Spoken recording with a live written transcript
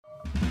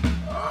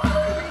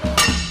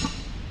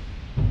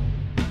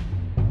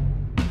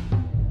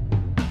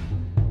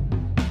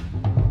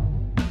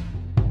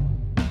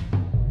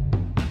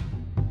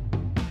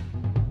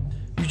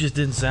just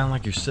didn't sound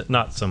like yourself.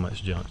 Not so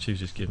much junk. She was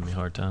just giving me a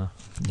hard time.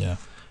 Yeah.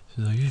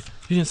 She's like, you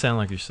didn't sound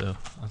like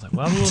yourself. I was like,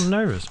 well, I'm a little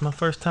nervous. My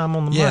first time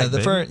on the mic,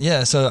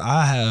 baby. So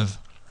I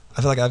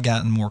feel like I've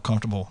gotten more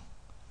comfortable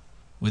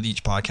with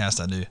each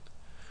podcast I do.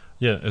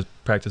 Yeah,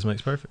 practice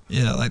makes perfect.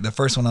 Yeah, like the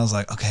first one I was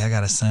like, okay, I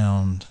got to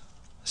sound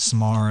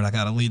smart. I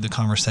got to lead the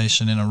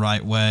conversation in a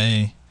right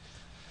way.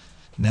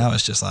 Now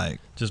it's just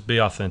like. Just be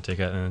authentic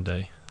at the end of the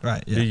day.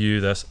 Right, yeah. Be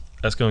you. That's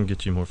going to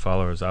get you more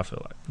followers, I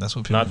feel like. That's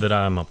what people. Not that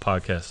I'm a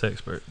podcast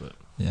expert, but.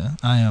 Yeah,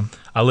 I am.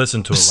 I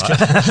listen to a lot.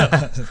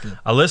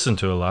 I listen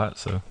to a lot,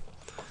 so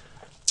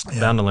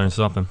bound to learn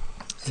something.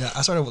 Yeah,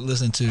 I started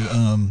listening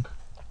to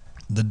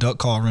the Duck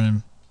Call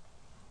Room.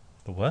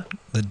 The what?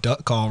 The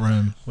Duck Call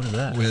Room. What is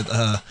that? With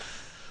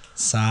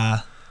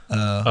Cy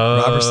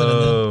Robertson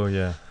and them. Oh,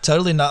 yeah.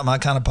 Totally not my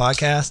kind of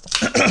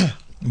podcast,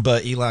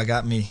 but Eli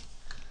got me.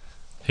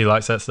 He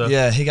likes that stuff?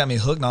 Yeah, he got me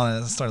hooked on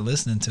it. I started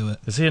listening to it.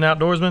 Is he an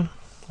outdoorsman?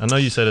 I know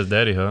you said his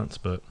daddy hunts,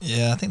 but.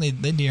 Yeah, I think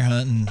they deer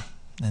hunt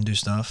and do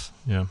stuff.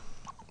 Yeah.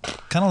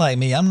 Kind of like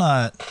me. I'm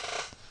not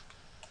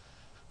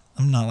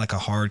like a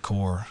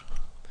hardcore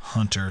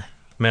hunter.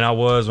 Man, I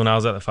was when I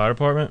was at the fire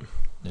department.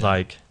 Yeah.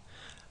 Like,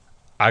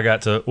 I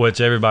got to,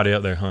 which everybody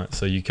up there hunts,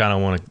 so you kind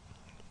of want to,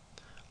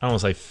 I don't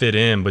want to say fit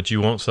in, but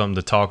you want something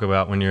to talk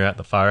about when you're at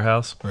the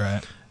firehouse.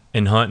 Right.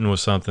 And hunting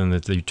was something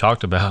that you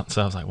talked about,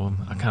 so I was like, well,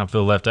 I kind of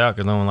feel left out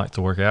because no one likes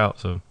to work out,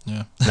 so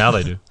yeah. Now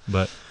they do.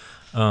 But,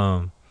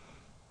 man,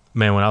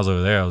 when I was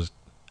over there,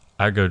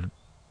 I'd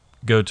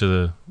go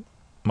to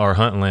our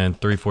hunting land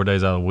 3-4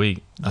 days out of the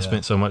week. I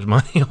spent so much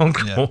money on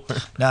corn.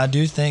 Now I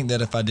do think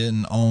that if I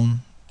didn't own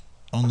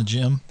the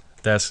gym,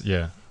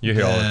 you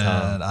hear all the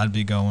time. I'd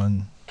be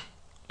going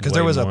because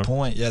there was a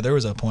point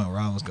where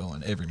I was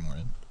going every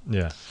morning.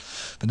 Yeah,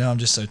 but now I'm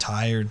just so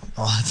tired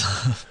all the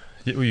time.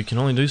 Well, you can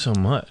only do so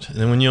much, and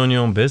then when you own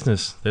your own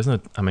business, there's no.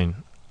 I mean,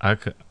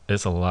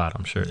 it's a lot.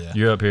 I'm sure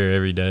you're up here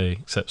every day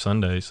except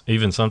Sundays.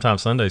 Even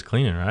sometimes Sundays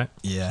cleaning, right?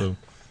 Yeah. So,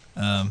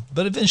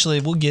 but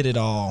eventually we'll get it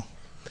all.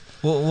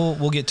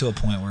 We'll get to a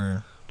point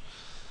where,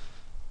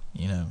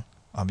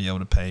 I'll be able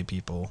to pay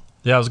people.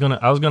 Yeah, I was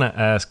gonna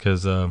ask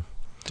because do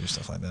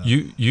stuff like that.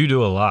 You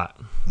do a lot,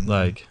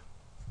 like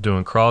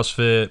doing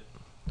CrossFit,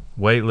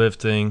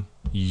 weightlifting,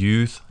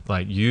 youth.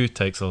 Like youth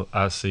takes it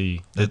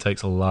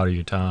takes a lot of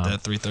your time.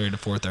 That 3:30 to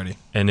 4:30,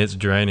 and it's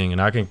draining.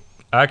 And I can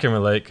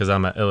relate because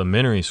I'm at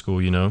elementary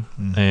school,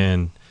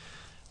 and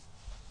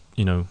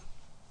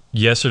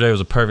yesterday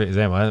was a perfect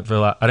example. I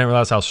didn't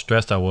realize how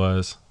stressed I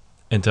was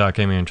until I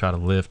came here and tried to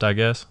lift, I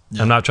guess.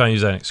 Yeah. I'm not trying to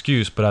use that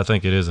excuse, but I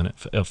think it is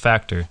a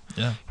factor.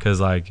 Yeah. Because,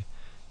 like,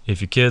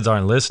 if your kids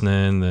aren't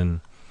listening,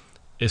 then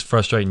it's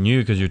frustrating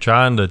you because you're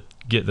trying to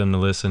get them to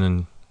listen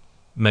and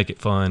make it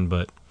fun,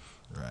 but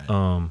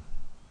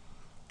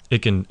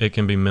it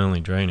can be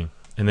mentally draining.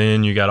 And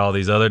then you got all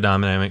these other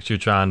dynamics you're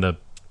trying to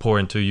pour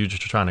into. You're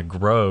just trying to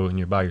grow, and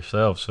you're by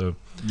yourself. So,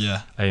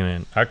 hey,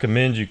 man, I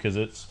commend you because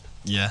it's...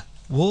 Yeah.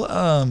 Well,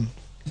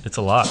 it's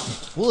a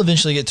lot. We'll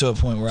eventually get to a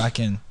point where I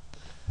can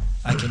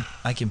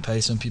pay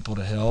some people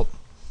to help,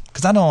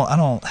 because I know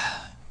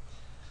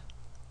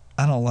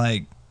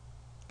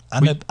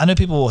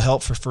people will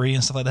help for free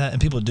and stuff like that,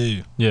 and people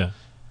do. Yeah.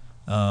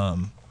 But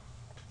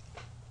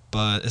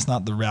it's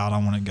not the route I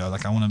want to go.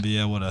 Like, I want to be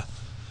able to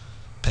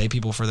pay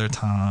people for their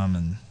time,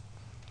 and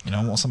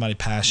I want somebody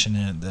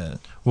passionate that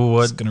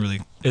is going to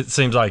really. It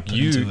seems like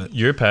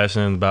you're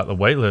passionate about the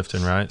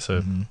weightlifting, right?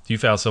 So you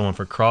found someone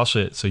for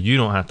CrossFit, so you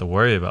don't have to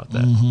worry about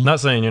that. I'm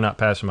not saying you're not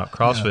passionate about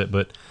CrossFit,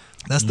 but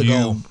that's the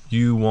goal.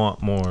 You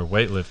want more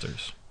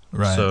weightlifters,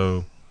 right?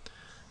 So,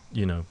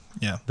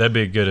 that'd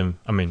be a good.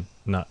 I mean,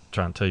 not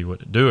trying to tell you what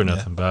to do or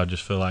nothing, but I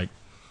just feel like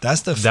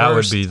that's the that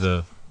would be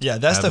the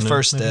that's the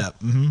first step.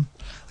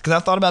 Because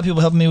I've thought about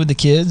people helping me with the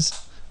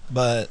kids,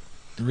 but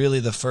really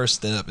the first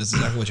step is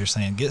exactly what you're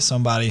saying. Get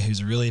somebody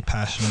who's really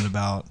passionate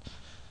about,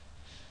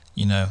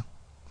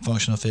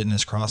 functional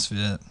fitness,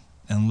 CrossFit,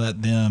 and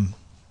let them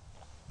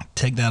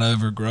take that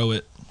over, grow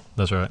it.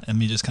 That's right. And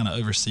me just kind of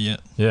oversee it.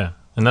 Yeah.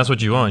 And that's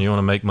what you want. You want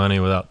to make money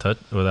without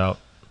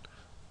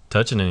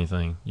touching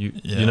anything. You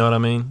know what I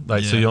mean?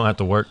 Like, so you don't have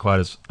to work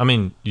quite as. I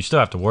mean, you still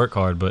have to work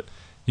hard, but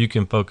you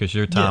can focus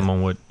your time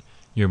on what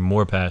you're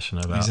more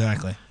passionate about.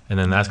 Exactly. And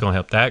then that's going to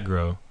help that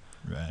grow.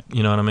 Right.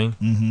 You know what I mean?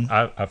 Mm-hmm.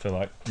 I feel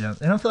like. Yeah.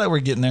 And I feel like we're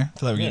getting there. I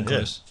feel like we're getting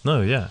close. No,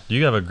 yeah.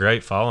 You have a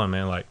great following,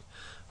 man. Like,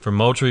 for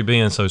Moultrie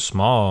being so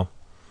small,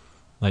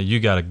 like,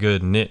 you got a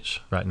good niche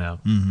right now.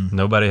 Mm-hmm.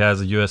 Nobody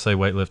has a USA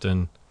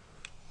weightlifting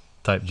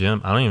type gym.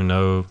 I don't even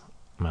know.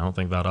 I don't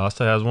think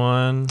Valdosta has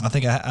one. I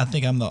think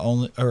I'm the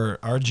only, or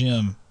our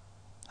gym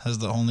has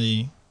the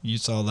only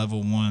USAW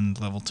Level 1,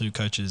 Level 2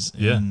 coaches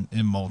in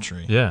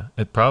Moultrie. Yeah,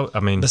 it probably.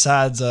 I mean,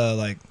 besides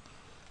like,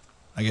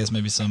 I guess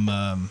maybe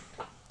some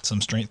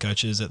strength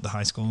coaches at the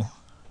high school.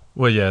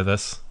 Well, yeah,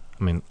 that's.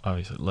 I mean,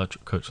 obviously,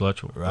 Coach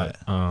Luttrell, right?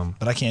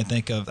 But I can't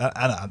think of.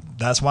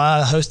 That's why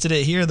I hosted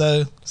it here,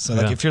 though. So,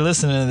 like, if you're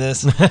listening to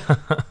this,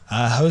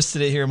 I hosted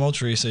it here in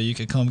Moultrie, so you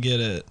could come get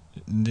it.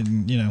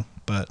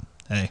 But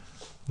hey.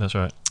 That's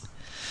right.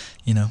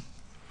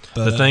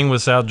 But, the thing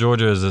with South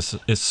Georgia is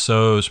it's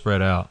so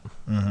spread out,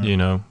 you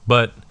know.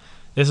 But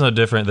it's no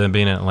different than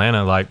being in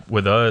Atlanta. Like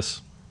with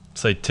us,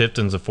 say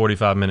Tifton's a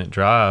 45-minute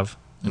drive,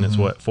 and it's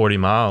 40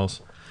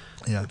 miles.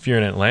 Yeah. If you're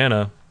in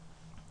Atlanta,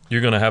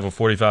 you're going to have a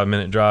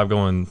 45-minute drive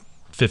going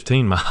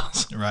 15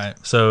 miles. Right.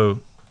 So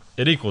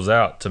it equals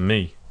out to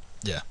me.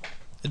 Yeah,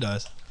 it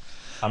does.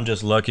 I'm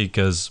just lucky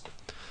because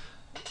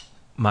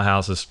my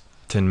house is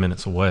 10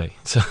 minutes away.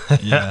 So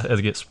Yeah. I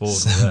get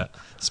spoiled with that.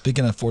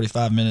 Speaking of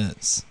 45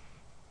 minutes,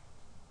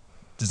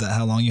 is that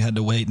how long you had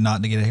to wait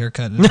not to get a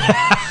haircut?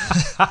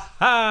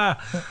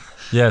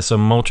 Yeah, so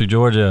Moultrie,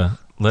 Georgia,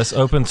 let's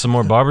open some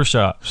more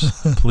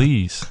barbershops,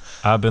 please.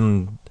 I've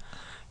been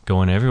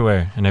going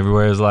everywhere, and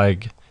everywhere is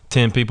like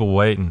 10 people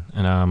waiting,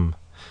 and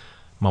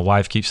my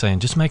wife keeps saying,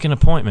 just make an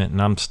appointment,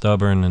 and I'm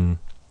stubborn and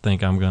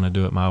think I'm going to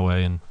do it my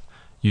way, and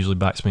usually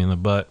bites me in the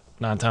butt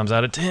 9 times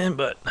out of 10,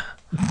 but...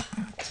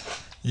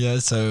 Yeah,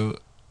 so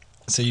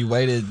you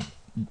waited,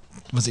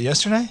 was it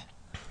yesterday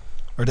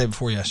or day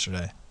before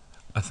yesterday?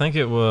 I think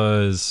it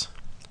was,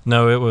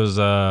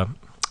 oh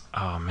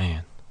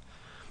man.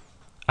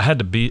 I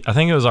think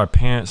it was our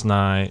parents'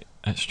 night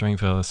at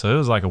Stringfellow, so it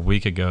was like a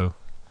week ago.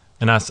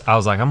 And I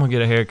was like, I'm going to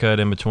get a haircut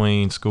in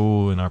between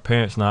school and our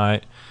parents'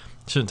 night.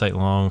 It shouldn't take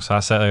long. So I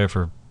sat there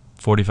for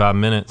 45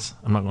 minutes.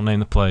 I'm not going to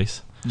name the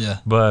place. Yeah.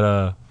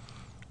 But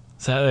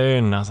sat there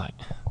and I was like,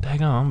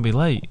 dang, I'm going to be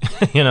late.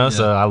 You know,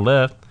 so I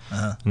left.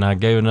 Uh-huh. And I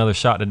gave it another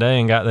shot today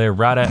and got there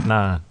right at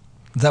 9.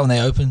 Is that when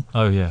they open?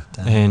 Oh, yeah.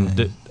 Dang.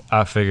 And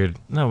I figured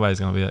nobody's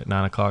going to be at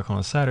 9 o'clock on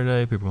a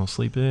Saturday. People are going to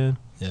sleep in.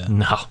 Yeah.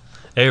 No.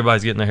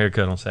 Everybody's getting their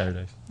haircut on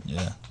Saturdays.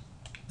 Yeah.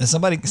 And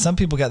some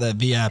people got that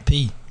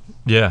VIP.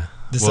 Yeah.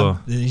 Did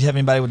you have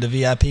anybody with the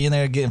VIP in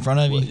there get in front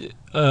of you?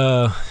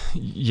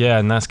 Yeah,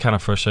 and that's kind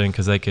of frustrating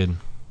because they could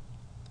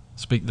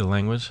speak the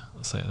language.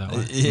 Let's say it that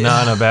way. Yeah.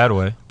 Not in a bad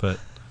way, but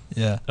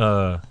yeah.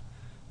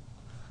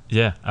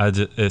 Yeah,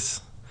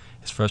 it's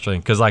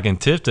frustrating because like in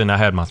Tifton, I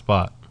had my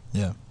spot.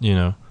 Yeah. You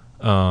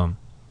know,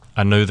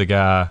 I knew the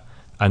guy.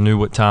 I knew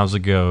what times to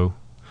go.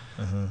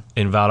 Uh-huh.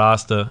 In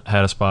Valdosta,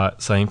 had a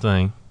spot. Same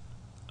thing.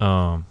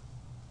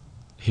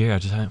 Here, I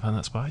just haven't found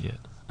that spot yet.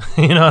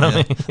 You know what I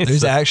mean?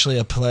 There's actually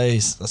a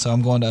place. So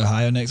I'm going to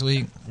Ohio next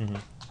week,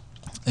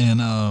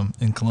 and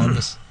in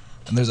Columbus,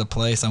 and there's a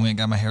place I went and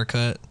got my hair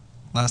cut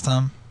last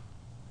time.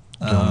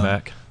 Going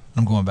back.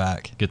 I'm going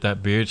back. Get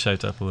that beard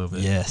shaped up a little bit.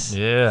 Yes.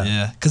 Yeah.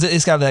 Yeah. Because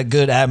it's got that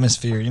good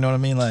atmosphere. You know what I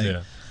mean? Like,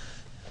 yeah.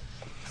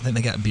 I think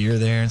they got beer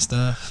there and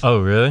stuff.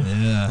 Oh, really?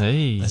 Yeah.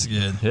 Hey. That's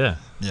good. Yeah.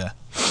 Yeah.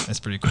 That's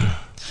pretty cool.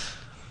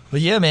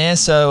 But yeah, man.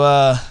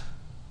 So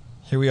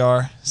here we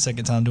are,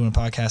 second time doing a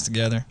podcast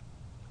together.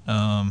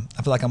 I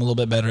feel like I'm a little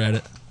bit better at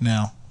it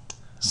now.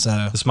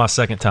 So this is my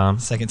second time.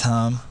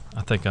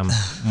 I think I'm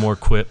more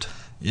equipped.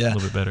 Yeah. A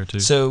little bit better too.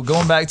 So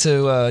going back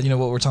to what we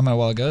were talking about a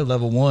while ago,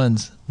 level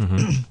ones.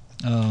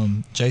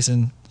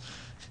 Jason,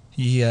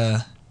 he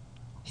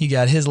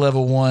got his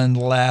level 1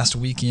 last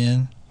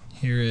weekend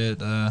here at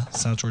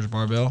South Georgia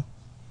Barbell,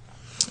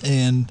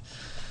 and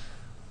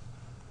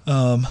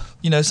some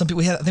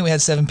people. I think we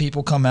had 7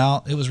 people come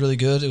out. It was really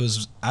good.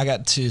 I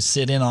got to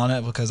sit in on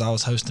it because I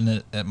was hosting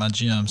it at my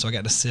gym, so I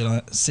got to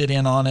sit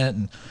in on it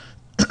and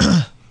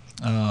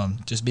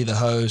just be the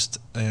host.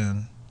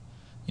 And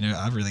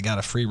I really got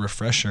a free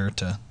refresher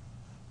to,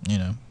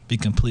 be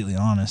completely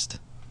honest.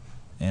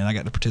 And I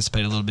got to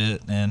participate a little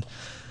bit, and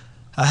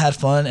I had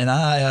fun. And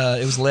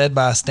it was led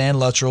by Stan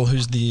Luttrell,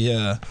 who's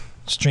the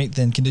strength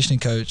and conditioning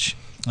coach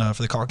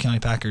for the Clark County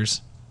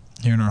Packers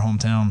here in our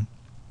hometown.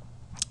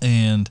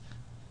 And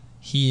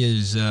he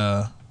is,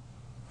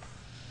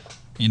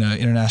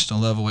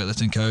 international level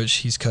weightlifting coach.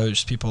 He's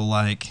coached people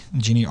like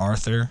Jeannie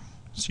Arthur.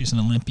 She's an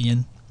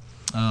Olympian.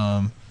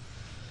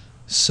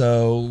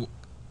 So,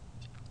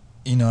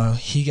 I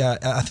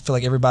feel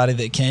like everybody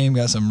that came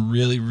got some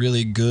really,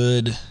 really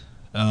good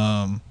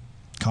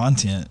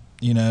content,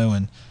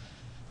 and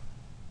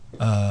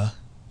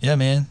yeah,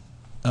 man.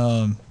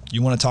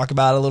 You want to talk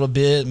about it a little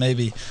bit,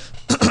 maybe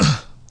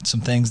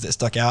some things that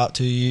stuck out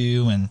to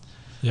you and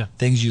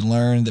things you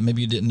learned that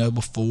maybe you didn't know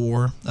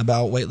before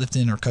about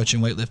weightlifting or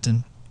coaching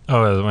weightlifting?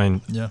 Oh, I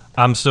mean, yeah.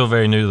 I'm still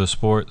very new to the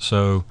sport,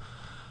 so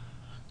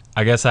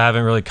I guess I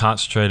haven't really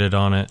concentrated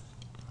on it.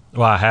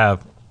 Well, I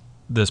have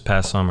this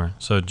past summer.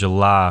 So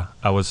July,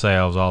 I would say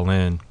I was all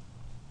in.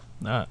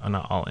 Not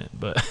all in,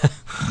 but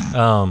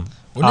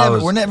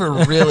we're never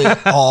really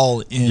all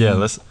in. Yeah,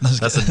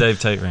 that's a Dave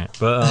Tate rant.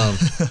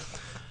 But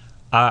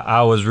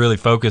I was really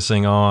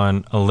focusing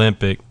on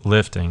Olympic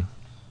lifting,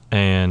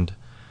 and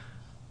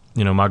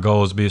my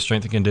goal is to be a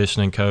strength and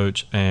conditioning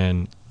coach.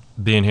 And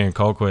being here in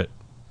Colquitt,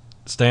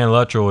 Stan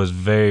Luttrell is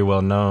very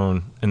well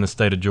known in the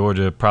state of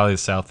Georgia, probably the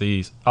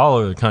Southeast, all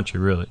over the country,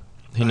 really.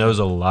 He knows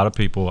a lot of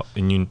people,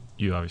 and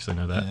you obviously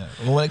know that. Yeah.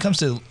 Well, when it comes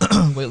to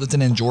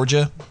weightlifting in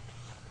Georgia,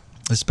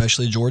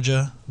 especially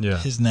Georgia,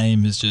 his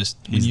name is just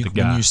when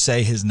you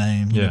say his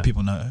name,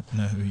 people know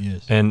who he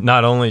is. And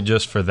not only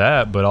just for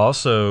that, but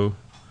also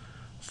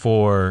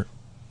for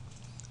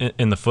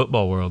in the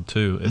football world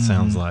too. It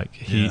sounds like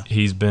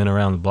he's been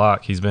around the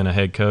block. He's been a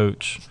head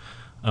coach.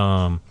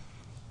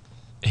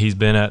 he's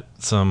been at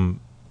some,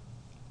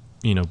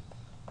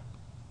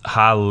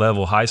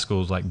 high-level high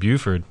schools like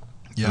Buford.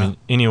 Yeah. I mean,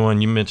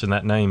 anyone, you mention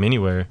that name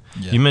anywhere.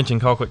 Yeah. You mention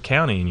Colquitt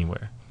County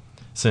anywhere.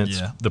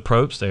 Since the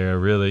Probst era,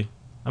 really.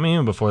 I mean,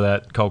 even before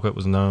that, Colquitt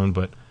was known,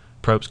 but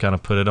Probst kind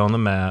of put it on the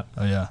map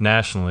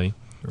nationally.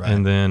 Right.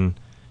 And then,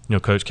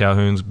 Coach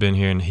Calhoun's been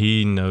here, and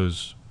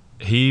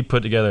he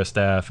put together a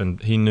staff,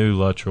 and he knew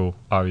Luttrell,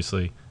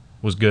 obviously,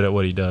 was good at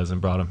what he does and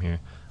brought him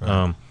here.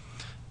 Right.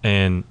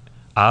 And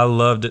I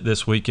loved it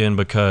this weekend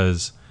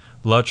because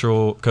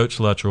Coach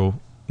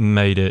Luttrell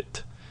made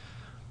it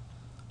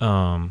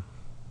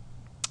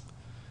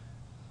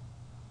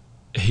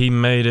he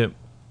made it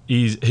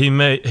easy.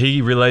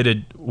 He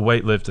related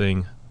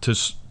weightlifting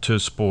to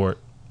sport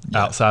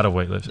outside of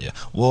weightlifting. Yeah.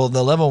 Well,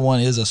 the level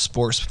 1 is a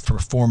sports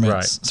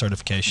performance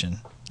certification.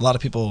 A lot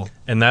of people,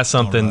 and that's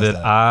something that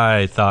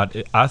I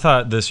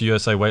thought this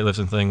USA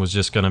weightlifting thing was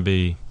just going to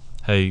be,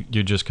 hey,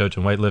 you're just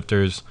coaching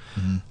weightlifters.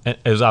 Mm-hmm. And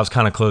I was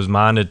kind of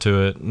closed-minded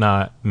to it,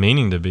 not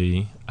meaning to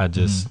be. I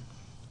just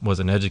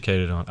wasn't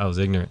educated on. I was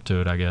ignorant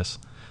to it, I guess.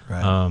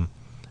 Right.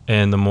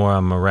 And the more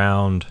I'm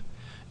around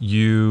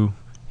you,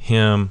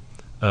 him,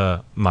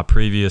 my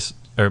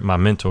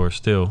mentor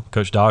still,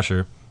 Coach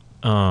Dosher,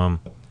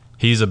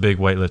 he's a big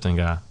weightlifting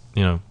guy,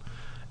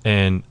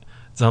 and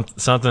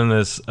something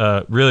that's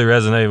really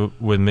resonated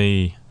with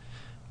me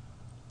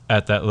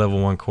at that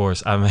level 1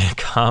 course. I made a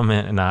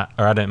comment,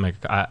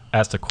 I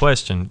asked a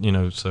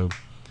question, so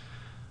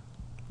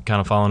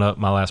kind of following up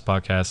my last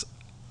podcast.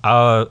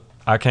 I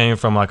came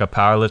from like a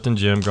powerlifting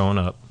gym growing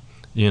up,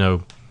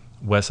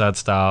 West Side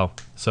style.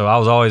 So I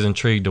was always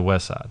intrigued to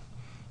West Side.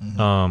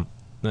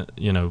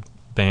 Mm-hmm.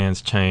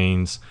 Bands,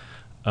 chains,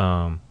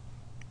 box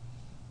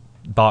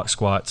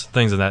squats,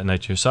 things of that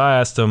nature. So I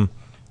asked him,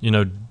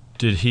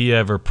 did he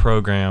ever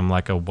program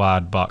like a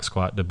wide box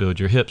squat to build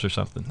your hips or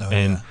something?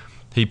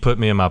 He put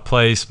me in my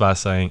place by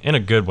saying, in a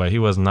good way, he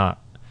was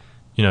not,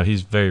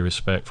 he's very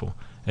respectful.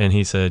 And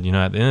he said,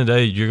 at the end of the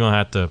day, you're going to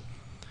have to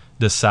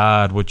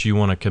decide what you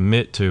want to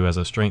commit to as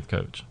a strength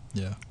coach.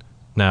 Yeah.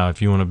 Now,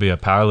 if you want to be a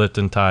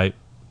powerlifting type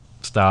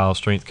style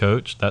strength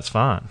coach, that's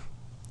fine.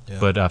 Yeah.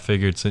 But I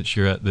figured since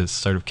you're at this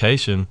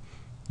certification,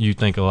 you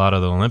think a lot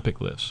of the Olympic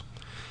lifts.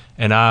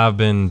 And I've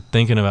been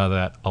thinking about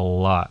that a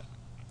lot.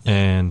 Yeah.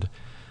 And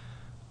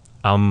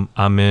I'm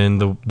in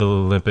the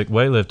Olympic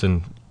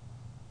weightlifting,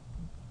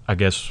 I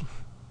guess,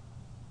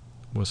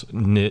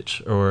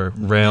 niche or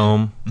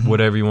realm,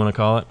 whatever you want to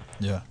call it.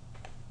 Yeah.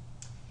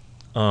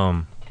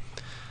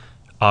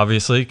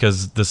 Obviously,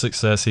 because the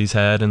success he's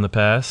had in the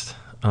past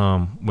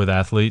with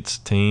athletes,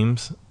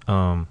 teams,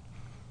 at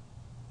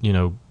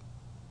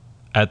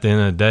the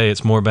end of the day,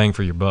 it's more bang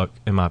for your buck,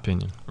 in my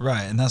opinion.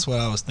 Right, and that's what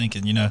I was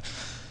thinking,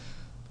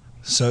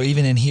 So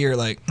even in here,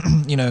 like,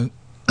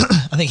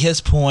 I think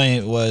his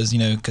point was,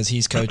 because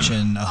he's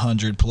coaching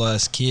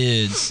 100-plus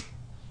kids,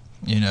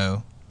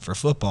 for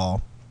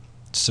football.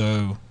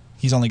 So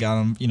he's only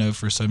got them,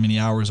 for so many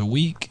hours a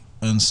week.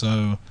 And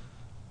so,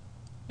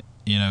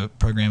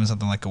 programming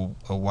something like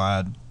a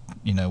wide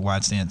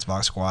stance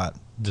box squat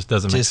just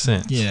doesn't make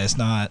sense. Yeah, it's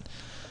not,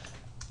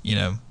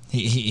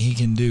 he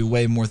can do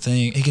way more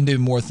things. He can do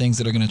more things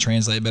that are going to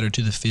translate better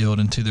to the field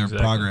and to their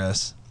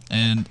progress.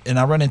 And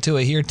I run into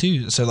it here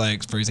too. So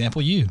like, for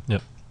example,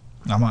 Yep.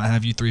 I might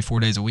have you 3-4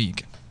 days a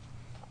week,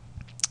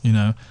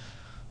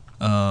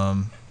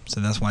 so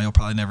that's why you'll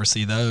probably never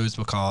see those,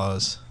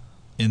 because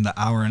in the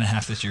hour and a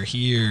half that you're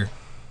here,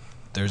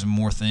 there's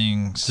more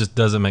things. It just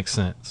doesn't make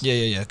sense.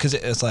 Yeah. Because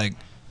it's like,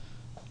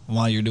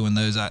 while you're doing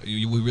those,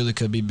 we really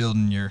could be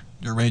building your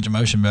range of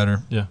motion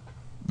better. Yeah.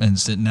 And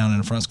sitting down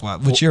in a front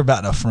squat, which you're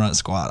about to front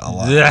squat a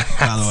lot. Yeah.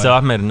 By the way. So I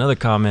made another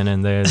comment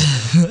in there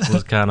that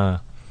was kind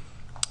of,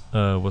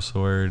 what's the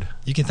word?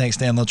 You can thank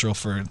Stan Luttrell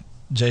for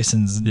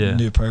Jason's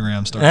new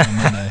program starting on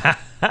Monday.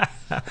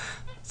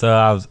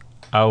 So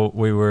what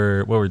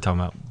were we talking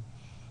about?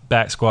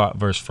 Back squat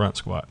versus front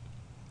squat,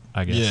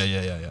 I guess.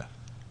 Yeah.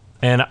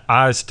 And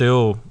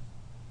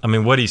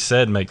what he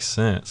said makes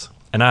sense.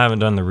 And I haven't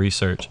done the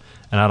research,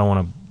 and I don't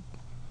want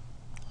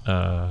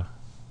to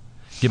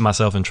get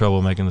myself in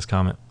trouble making this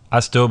comment. I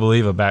still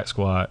believe a back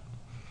squat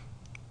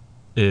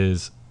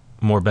is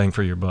more bang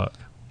for your buck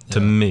to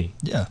me.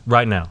 Yeah.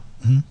 Right now.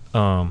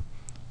 Mm-hmm.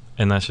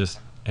 And that's just,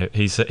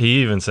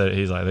 he even said it.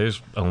 He's like,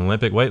 there's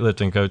Olympic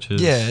weightlifting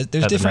coaches. Yeah,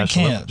 there's different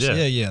camps.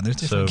 Yeah. There's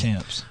different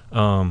camps.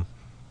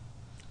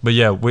 But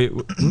yeah,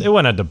 it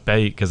wasn't a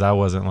debate because I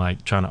wasn't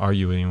like trying to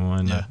argue with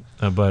anyone. Yeah.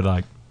 But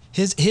like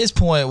his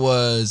point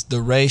was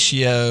the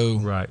ratio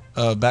right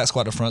of back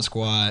squat to front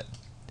squat.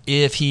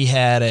 If he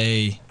had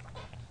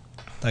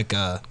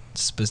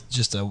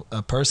just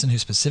a person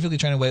who's specifically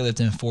training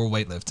weightlifting for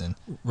weightlifting,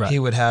 he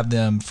would have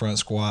them front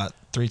squat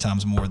 3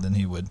 times more than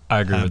he would.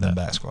 I agree have with them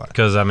that. back squat.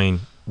 Because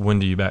when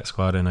do you back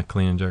squat in a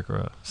clean and jerk or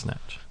a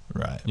snatch?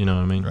 Right. You know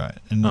what I mean? Right.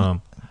 And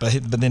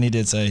but then he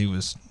did say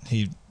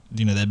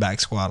they back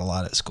squat a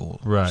lot at school.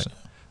 Right.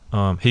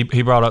 So.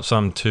 He brought up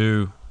something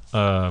too.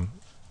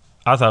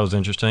 I thought it was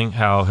interesting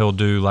how he'll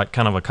do like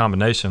kind of a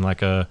combination,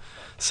 like a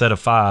set of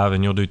 5,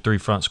 and you'll do 3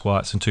 front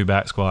squats and 2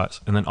 back squats,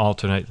 and then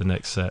alternate the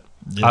next set.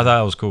 Yeah. I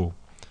thought it was cool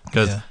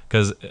because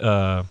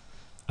I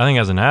think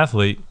as an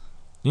athlete,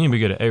 you need to be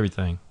good at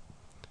everything.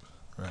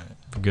 Right.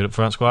 Good at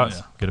front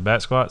squats, good at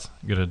back squats,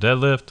 good at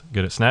deadlift,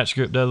 good at snatch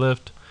grip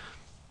deadlift.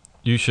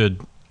 You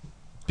should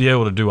be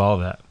able to do all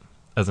that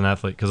as an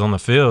athlete, because on the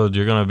field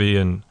you're going to be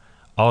in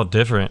all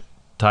different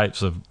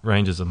types of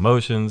ranges of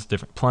motions,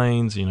 different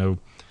planes, and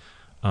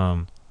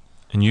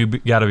you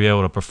got to be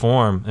able to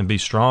perform and be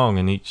strong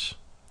in each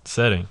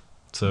setting.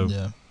 So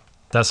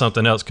that's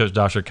something else Coach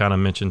Dosher kind of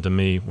mentioned to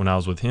me when I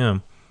was with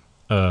him.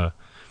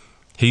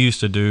 He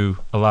used to do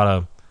a lot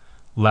of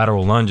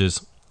lateral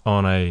lunges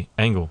on a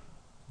angle,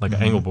 like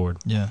an angle board.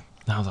 Yeah.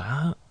 And I was like,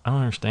 I don't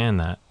understand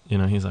that.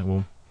 He's like,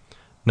 well,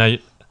 now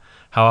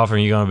how often are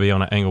you going to be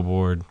on an angle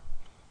board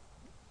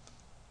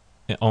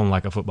on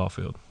like a football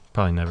field?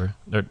 Probably never.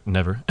 Or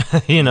never.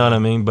 You know what I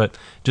mean? But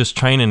just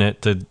training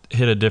it to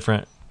hit a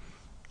different,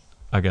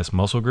 I guess,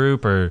 muscle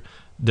group or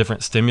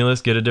different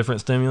stimulus, get a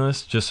different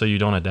stimulus, just so you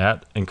don't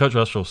adapt. And Coach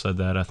Russell said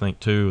that, I think,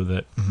 too,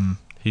 that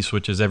he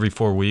switches every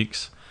 4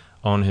 weeks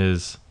on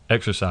his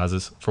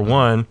exercises. For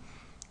one,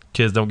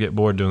 kids don't get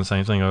bored doing the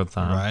same thing all the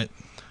time. Right.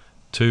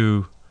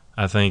 2,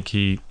 I think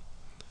he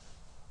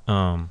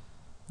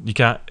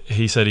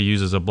said he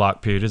uses a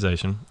block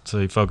periodization, so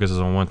he focuses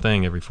on one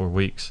thing every 4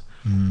 weeks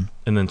and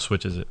then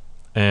switches it.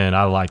 And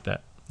I like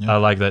that. Yeah. I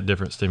like that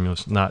different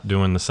stimulus, not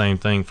doing the same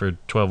thing for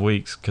 12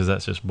 weeks, because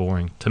that's just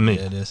boring to me.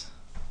 Yeah, it is.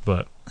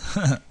 But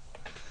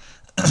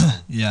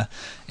yeah,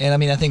 and I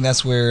mean, I think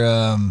that's where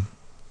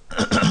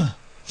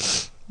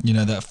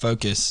that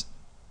focus.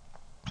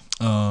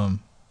 And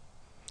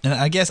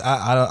I guess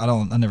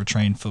I never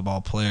trained football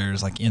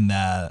players like in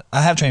that.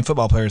 I have trained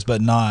football players,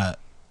 but not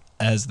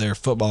as their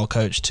football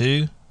coach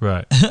too.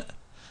 Right.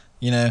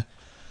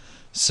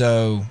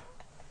 So,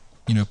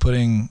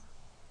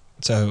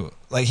 so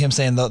like him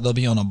saying they'll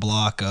be on a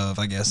block of,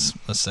 I guess,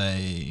 let's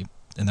say,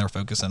 and they're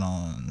focusing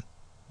on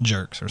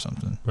jerks or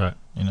something. Right.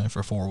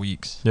 For 4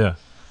 weeks. Yeah.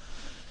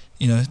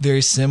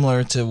 Very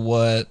similar to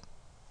what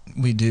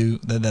we do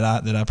that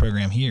I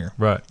program here.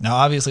 Right. Now,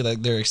 obviously,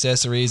 like their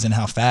accessories and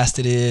how fast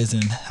it is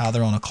and how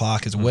they're on a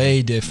clock is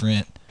way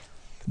different.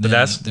 But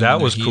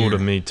that was cool to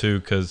me too,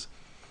 because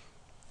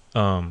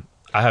I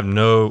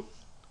don't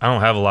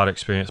have a lot of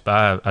experience,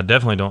 but I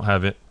definitely don't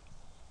have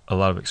a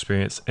lot of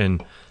experience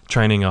in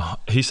training.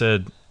 He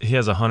said he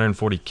has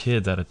 140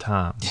 kids at a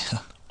time. Yeah.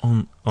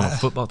 On a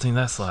football team.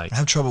 That's like, I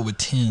have trouble with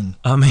 10.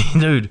 I mean,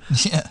 dude.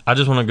 Yeah. I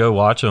just want to go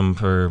watch him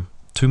for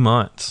 2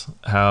 months.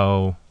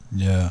 How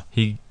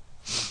he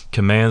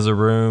commands the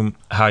room,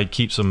 how he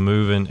keeps them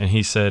moving. And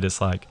he said it's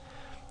like,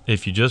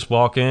 if you just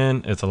walk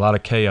in, it's a lot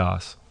of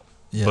chaos.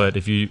 Yeah. But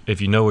if you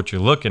know what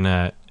you're looking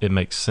at, it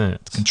makes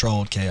sense.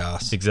 Controlled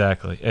chaos.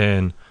 Exactly.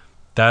 And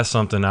that's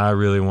something I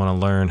really want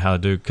to learn how to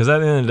do. Because at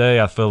the end of the day,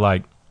 I feel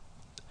like,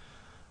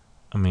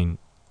 you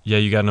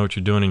got to know what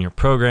you're doing in your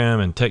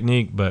program and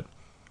technique, but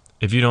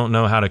if you don't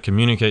know how to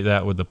communicate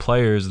that with the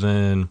players,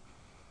 then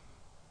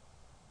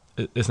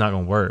it's not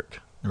going to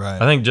work.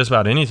 Right. I think just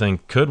about anything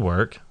could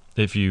work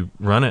if you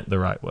run it the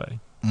right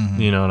way.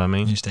 Mm-hmm. You know what I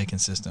mean? You stay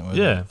consistent with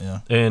it. Yeah.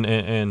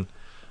 And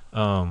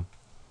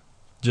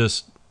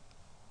just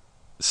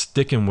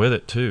sticking with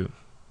it too.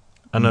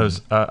 I know.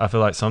 I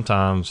feel like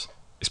sometimes,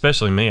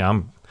 especially me,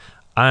 I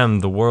am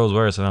the world's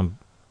worst, and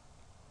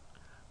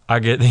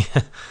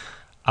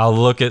I'll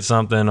look at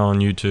something on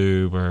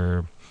YouTube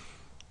or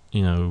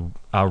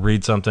I'll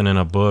read something in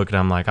a book and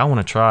I'm like, I want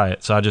to try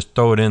it. So I just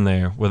throw it in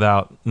there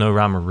without no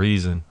rhyme or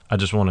reason. I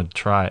just want to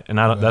try it. And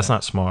that's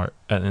not smart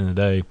at the end of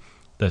the day.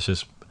 That's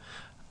just,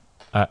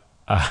 I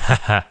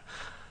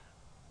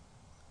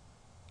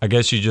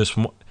guess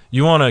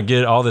you want to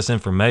get all this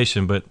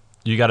information, but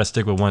you got to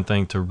stick with one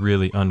thing to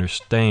really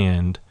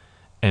understand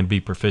and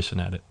be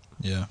proficient at it.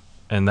 Yeah.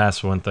 And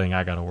that's one thing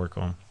I got to work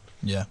on.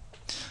 Yeah.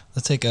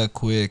 Let's take a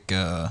quick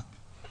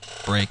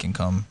break and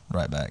come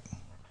right back.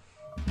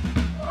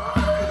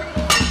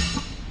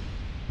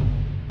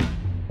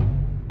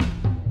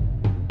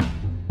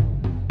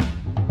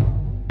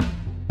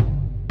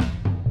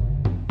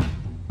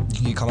 You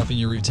can get caught up in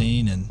your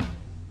routine, and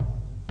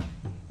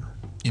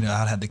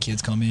I'd have the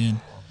kids come in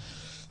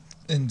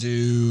and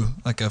do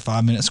like a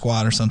 5-minute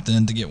squat or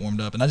something to get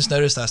warmed up, and I just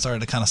noticed I started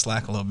to kind of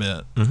slack a little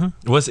bit.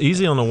 Well, it's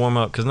easy on the warm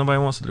up because nobody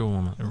wants to do a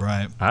warm up.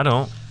 Right. I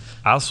don't.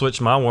 I'll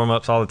switch my warm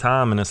ups all the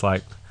time, and it's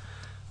like,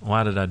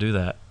 why did I do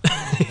that?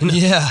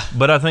 Yeah.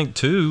 But I think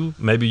too,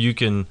 maybe you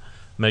can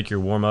make your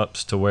warm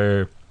ups to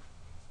where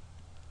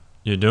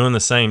you're doing the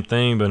same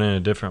thing but in a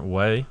different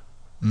way.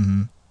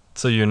 Mm-hmm.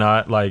 So you're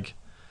not like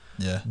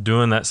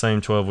doing that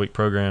same 12-week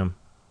program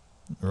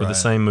with the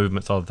same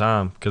movements all the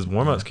time, because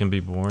warm ups can be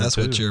boring. That's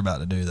too. What you're about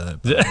to do though.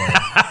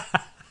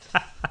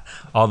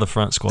 All the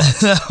front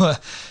squats.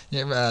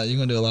 You're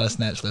gonna do a lot of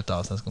snatch lift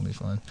offs. That's gonna be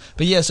fun.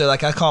 But yeah, so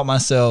like I caught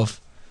myself,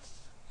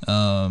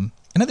 and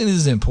I think this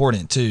is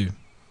important too.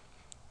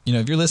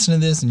 If you're listening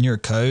to this and you're a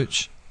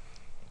coach,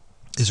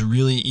 it's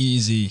really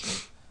easy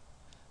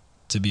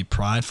to be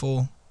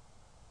prideful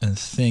and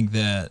think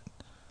that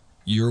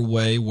your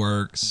way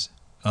works.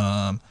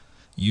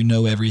 You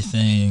know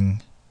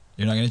everything.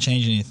 You're not going to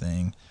change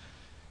anything.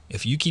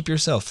 If you keep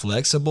yourself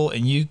flexible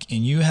and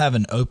you have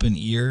an open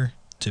ear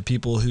to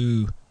people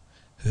who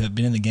have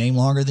been in the game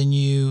longer than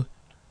you,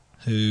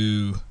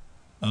 who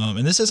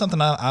and this is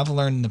something I've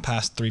learned in the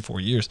past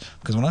 3-4 years,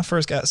 because when I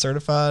first got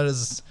certified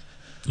as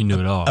you knew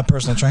it all, a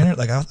personal trainer,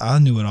 like I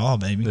knew it all,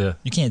 baby. Yeah.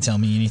 You can't tell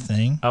me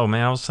anything. Oh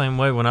man, I was the same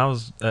way when I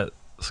was at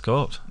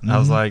Sculpt. I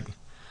was like,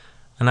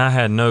 and I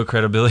had no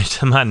credibility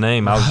to my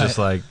name. I was just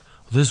like,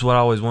 this is what I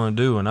always want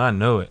to do, and I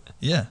know it.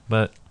 Yeah.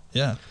 But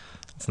yeah,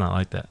 it's not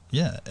like that.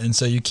 Yeah. And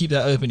so you keep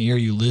that open ear.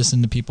 You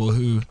listen to people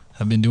who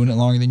have been doing it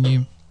longer than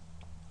you.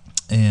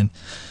 And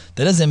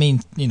that doesn't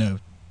mean,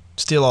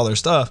 steal all their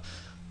stuff.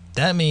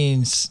 That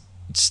means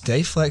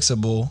stay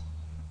flexible.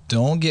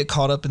 Don't get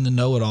caught up in the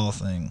know-it-all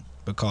thing,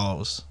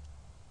 because,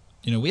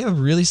 we have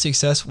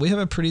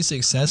a pretty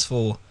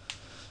successful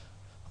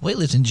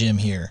weightlifting gym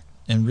here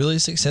and really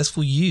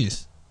successful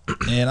youth.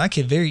 And I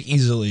could very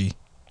easily,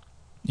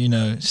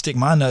 stick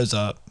my nose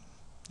up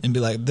and be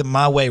like,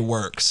 my way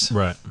works.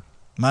 Right.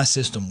 My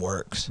system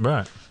works.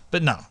 Right.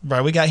 But no,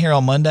 bro, we got here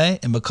on Monday,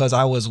 and because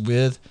I was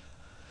with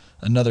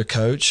another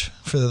coach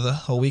for the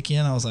whole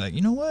weekend, I was like, you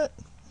know what?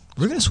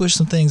 We're going to switch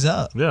some things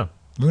up. Yeah.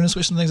 We're going to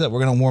switch some things up.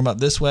 We're going to warm up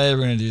this way.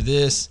 We're going to do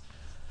this.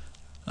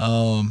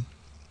 What's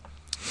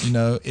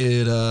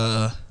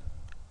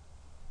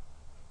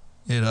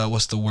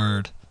the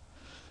word?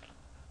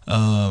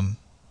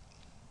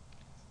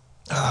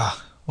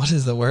 What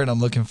is the word I'm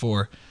looking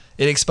for?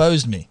 It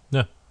exposed me.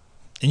 Yeah.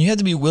 And you have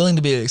to be willing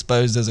to be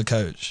exposed as a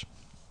coach.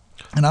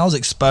 And I was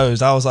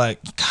exposed. I was like,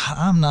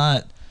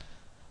 God,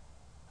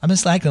 I've been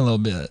slacking a little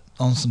bit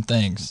on some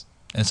things.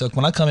 And so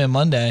when I come in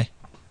Monday,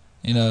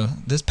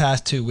 this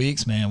past 2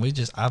 weeks, man,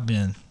 I've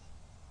been,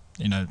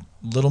 a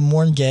little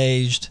more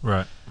engaged.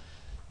 Right.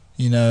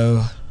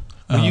 Well,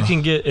 you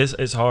can get,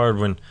 it's hard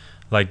when,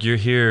 like, you're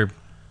here,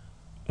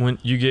 when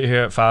you get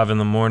here at 5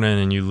 a.m.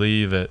 and you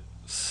leave at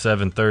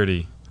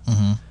 7:30.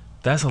 Mm-hmm.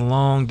 That's a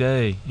long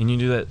day. And you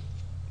do that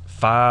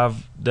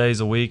 5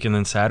 days a week, and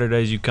then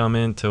Saturdays you come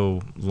in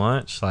till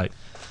lunch. Like,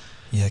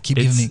 yeah, keep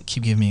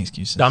giving me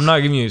excuses. I'm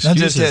not giving you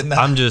excuses.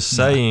 I'm just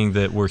saying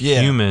that we're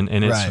Yeah, human,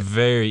 and it's right.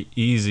 very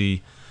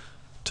easy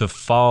to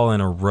fall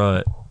in a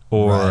rut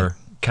or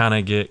kind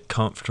of get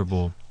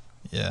comfortable.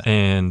 Yeah.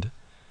 And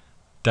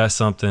that's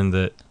something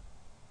that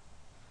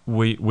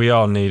we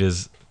all need,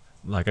 is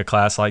like a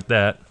class like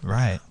that.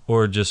 Right.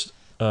 Or just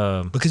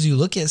because you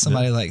look at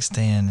somebody like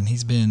Stan, and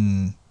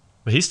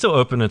but he's still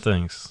open to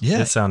things. Yeah.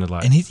 It sounded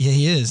like. And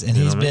he is. And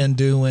he's been I mean?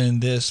 doing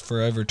this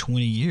for over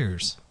 20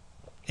 years.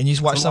 And you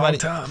watch somebody.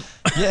 Long time.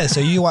 Yeah, so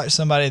you watch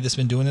somebody that's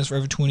been doing this for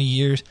over 20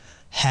 years,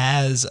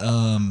 has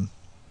accolades,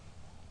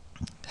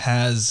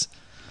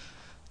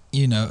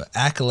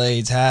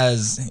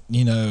 has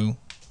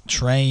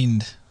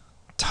trained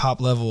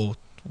top level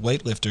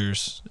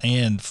weightlifters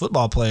and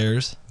football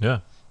players. Yeah.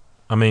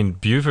 I mean,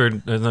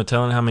 Buford, there's no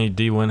telling how many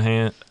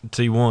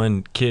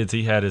T1 kids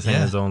he had his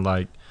hands on,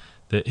 like,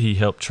 that he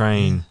helped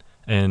train.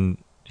 And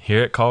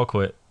here at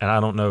Colquitt, and I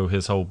don't know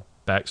his whole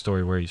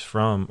backstory, where he's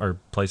from or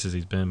places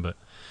he's been, but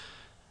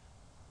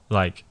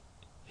like,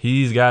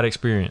 he's got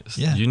experience.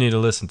 Yeah. You need to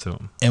listen to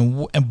him.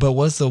 But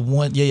what's the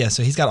one? Yeah.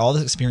 So he's got all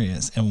this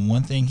experience, and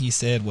one thing he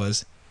said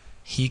was,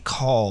 he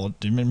called.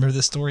 Do you remember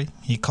this story?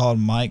 He called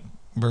Mike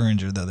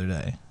Beringer the other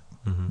day.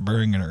 Mm-hmm.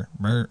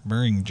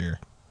 Beringer,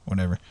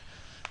 whatever.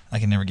 I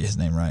can never get his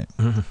name right.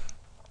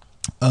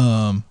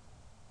 Mm-hmm.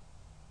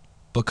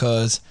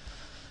 Because,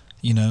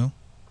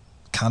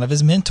 kind of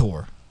his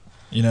mentor,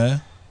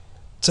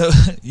 So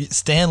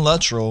Stan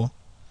Luttrell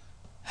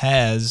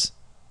has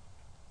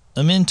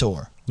a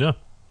mentor. Yeah,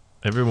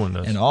 everyone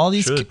does. And all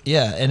these,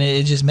 and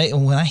it just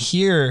when I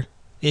hear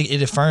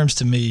it affirms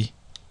to me,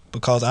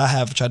 because I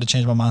have tried to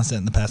change my mindset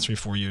in the past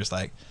 3-4 years.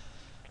 Like,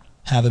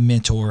 have a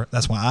mentor.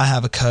 That's why I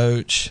have a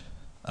coach.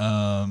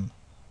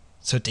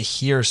 So to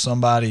hear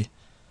somebody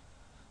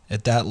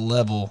at that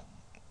level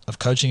of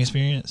coaching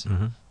experience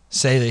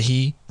say that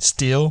he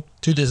still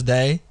to this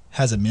day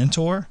has a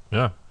mentor.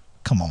 Yeah.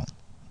 Come on.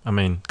 I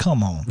mean,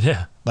 come on.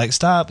 Yeah. Like,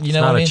 stop. It's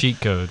not a cheat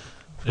code.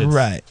 It's,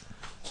 right.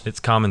 It's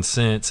common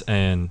sense,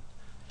 and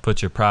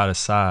put your pride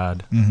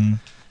aside. Mm-hmm.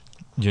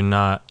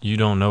 You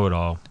don't know it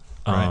all.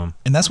 Right.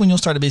 And that's when you'll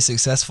start to be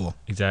successful.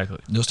 Exactly.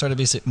 You'll start to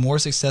be more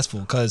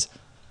successful, because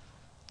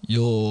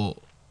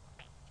you'll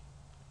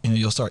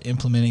start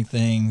implementing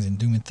things and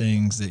doing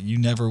things that you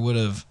never would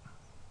have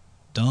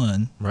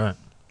done. Right.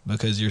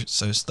 Because you're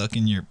so stuck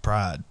in your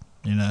pride,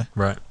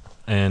 Right.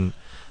 And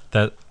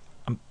that,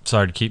 I'm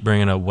sorry to keep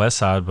bringing up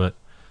Westside, but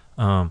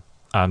I'm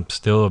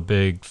still a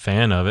big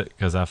fan of it,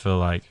 because I feel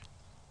like,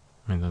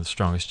 they're the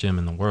strongest gym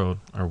in the world,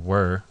 or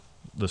were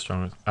the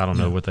strongest. I don't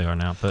know what they are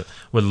now. But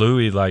with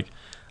Louis, like,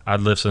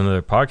 I'd listen to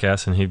their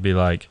podcast, and he'd be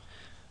like,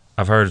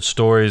 I've heard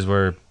stories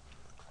where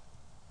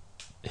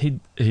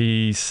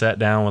he sat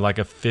down with like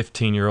a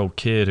 15-year-old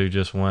kid who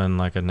just won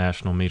like a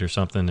national meet or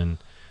something, and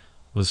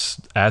was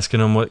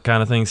asking him what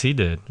kind of things he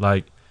did.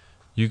 Like,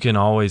 you can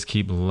always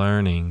keep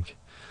learning.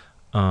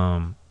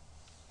 You're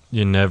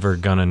never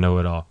gonna know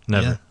it all.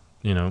 Never. Yeah.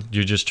 You know,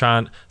 you're just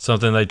trying.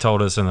 Something they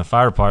told us in the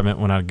fire department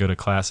when I go to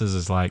classes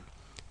is like,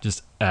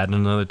 just adding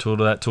another tool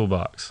to that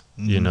toolbox.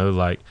 Mm-hmm. You know,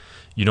 like,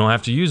 you don't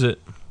have to use it,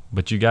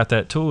 but you got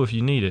that tool if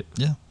you need it.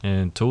 Yeah.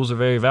 And tools are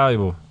very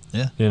valuable.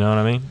 Yeah. You know what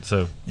I mean?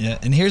 So. Yeah.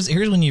 And here's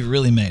when you've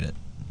really made it.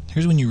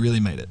 Here's when you really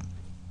made it.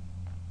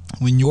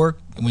 When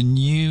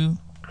you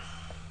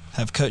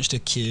have coached a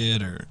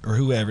kid or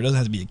whoever, it doesn't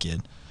have to be a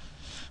kid,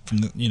 from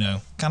the, you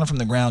know, kind of from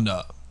the ground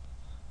up,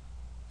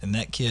 and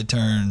that kid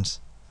turns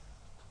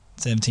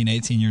 17,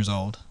 18 years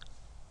old,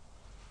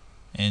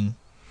 and,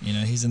 you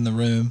know, he's in the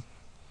room.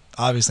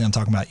 Obviously, I'm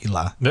talking about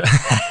Eli.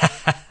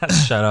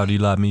 Shout out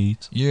Eli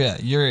Meads. Yeah,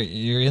 you're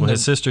in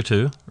his sister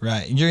too.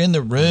 Right. You're in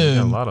the room.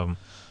 Yeah, a lot of them.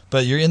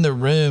 But you're in the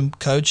room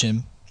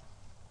coaching,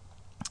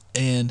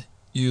 and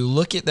you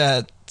look at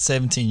that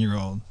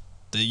 17-year-old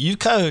that you've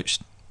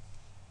coached,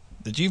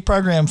 that you've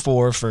programmed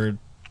for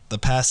the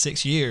past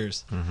 6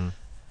 years, mm-hmm.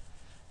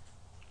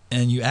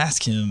 and you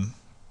ask him,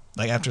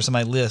 like, after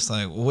somebody lifts,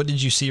 like, what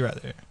did you see right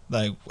there?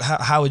 Like,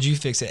 how would you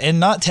fix it? And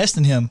not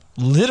testing him,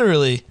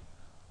 literally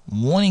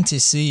wanting to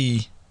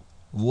see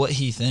what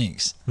he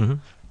thinks, mm-hmm.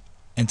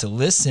 and to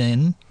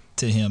listen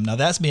to him. Now,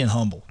 that's being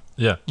humble.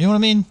 Yeah. You know what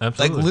I mean?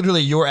 Absolutely. Like,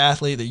 literally, your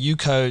athlete that you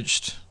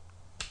coached,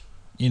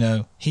 you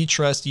know, he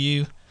trusts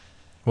you.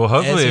 Well,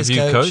 hopefully, if you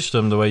coached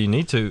him the way you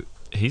need to,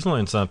 he's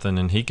learned something,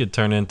 and he could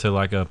turn into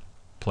like a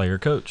player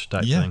coach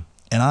type thing.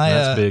 And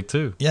that's big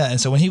too. Yeah. And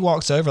so when he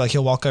walks over, like,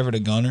 he'll walk over to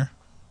Gunner.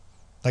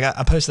 Like,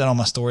 I posted that on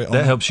my story.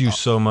 That helps you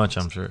so much,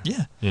 I'm sure.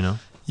 Yeah. You know?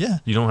 Yeah.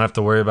 You don't have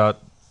to worry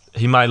about,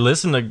 he might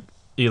listen to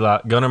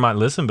Eli. Gunner might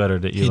listen better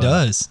to Eli. He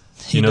does.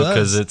 He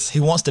does. Because he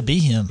wants to be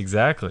him.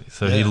 Exactly.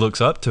 So he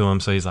looks up to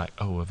him. So he's like,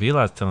 oh, if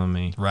Eli's telling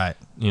me. Right.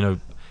 You know,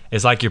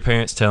 it's like your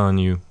parents telling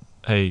you,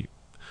 hey,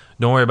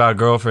 don't worry about a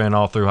girlfriend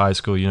all through high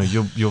school. You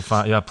know, you'll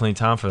have plenty of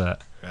time for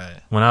that. Right.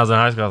 When I was in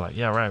high school, I was like,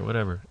 yeah, right,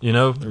 whatever. You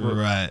know?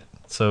 Right.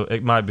 So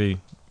it might be.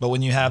 But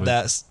when you have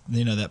that,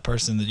 you know, that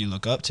person that you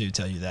look up to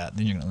tell you that,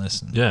 then you're going to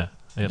listen. Yeah,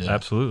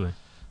 absolutely.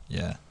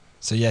 Yeah.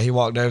 So, yeah, he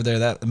walked over there.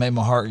 That made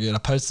my heart good. I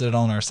posted it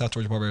on our South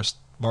Georgia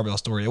Barbell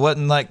story. It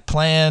wasn't, like,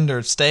 planned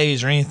or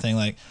staged or anything.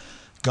 Like,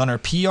 Gunner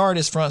PR'd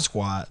his front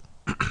squat.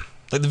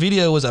 Like, the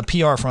video was a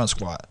PR front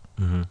squat.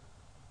 Mm-hmm.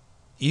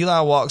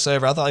 Eli walks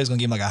over. I thought he was going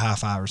to give him, like, a high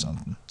five or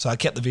something. So I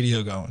kept the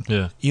video going.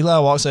 Yeah. Eli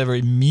walks over,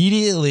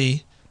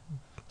 immediately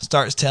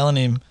starts telling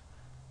him,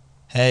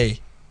 hey,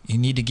 you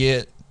need to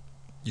get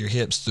your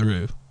hips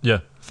through. Yeah.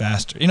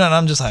 Faster. You know, and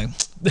I'm just like,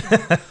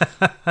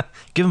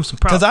 give him some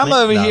props. Because I'm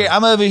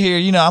over here,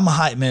 you know, I'm a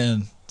hype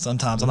man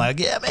sometimes. I'm like,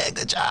 yeah, man,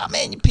 good job,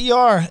 man, you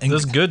PR. And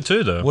that's good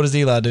too, though. What does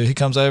Eli do? He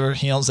comes over,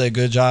 he don't say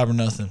good job or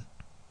nothing.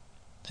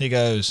 He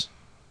goes,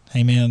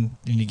 hey, man,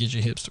 you need to get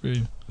your hips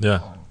through.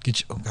 Yeah.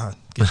 Get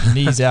your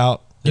knees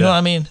out. You know what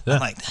I mean? Yeah. I'm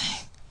like,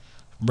 dang,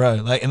 bro.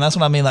 Like, and that's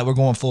what I mean. Like, we're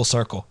going full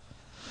circle.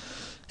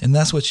 And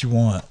that's what you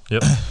want.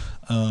 Yep.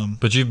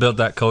 But you built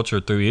that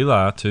culture through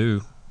Eli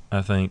too,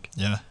 I think.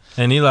 Yeah.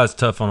 And Eli's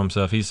tough on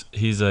himself.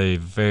 He's a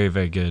very,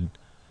 very good.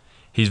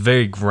 He's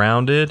very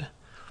grounded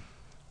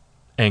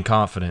and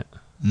confident.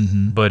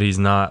 Mm-hmm. But he's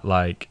not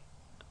like,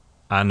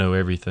 I know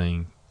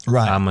everything.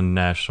 Right. I'm a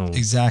national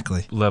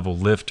level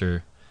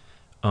lifter.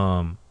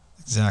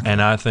 Exactly.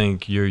 And I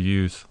think your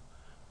youth,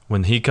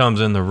 when he comes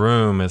in the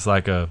room, it's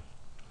like, hey,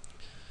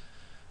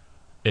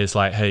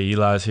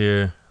 Eli's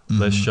here.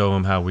 Mm-hmm. Let's show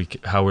him how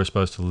we're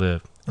supposed to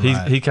live.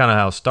 Right. He kind of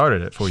how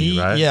started it for you,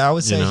 right? Yeah, I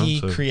would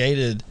say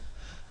created.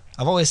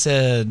 I've always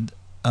said,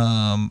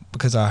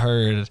 because I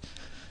heard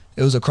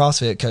it was a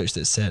CrossFit coach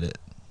that said it,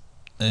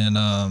 and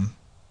I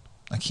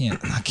can't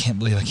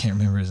believe I can't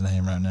remember his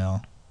name right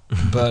now,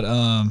 but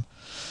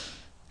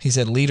he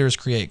said leaders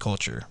create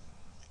culture.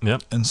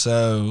 Yep. And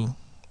so,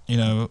 you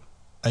know,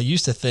 I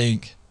used to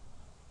think,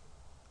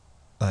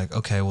 like,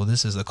 okay, well,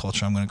 this is the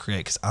culture I'm going to create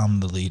because I'm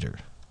the leader.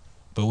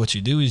 But what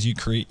you do is you're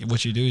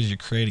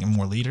creating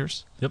more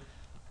leaders. Yep.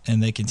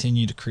 And they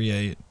continue to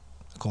create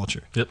a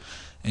culture. Yep.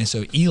 And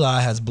so Eli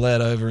has bled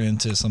over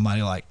into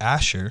somebody like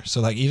Asher. So,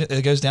 like, even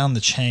it goes down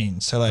the chain.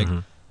 So, like, mm-hmm.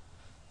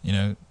 you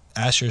know,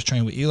 Asher's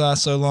trained with Eli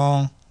so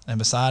long and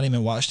beside him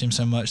and watched him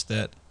so much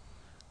that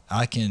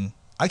I can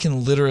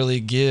literally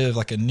give,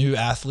 like, a new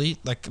athlete,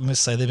 like, let's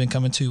say they've been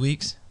coming 2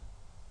 weeks,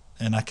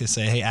 and I could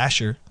say, hey,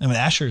 Asher. I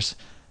mean,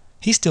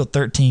 he's still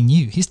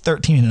 13U. He's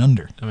 13 and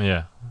under. I mean,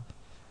 yeah.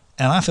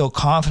 And I feel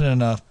confident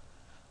enough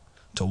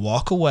to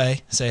walk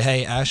away, say,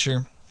 hey,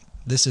 Asher,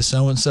 this is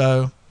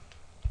so-and-so.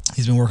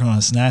 He's been working on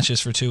his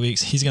snatches for 2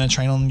 weeks. He's going to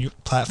train on your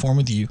platform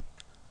with you.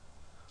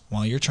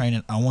 While you're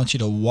training, I want you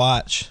to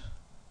watch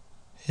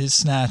his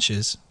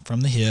snatches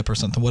from the hip or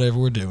something, whatever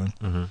we're doing.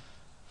 Mm-hmm.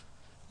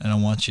 And I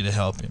want you to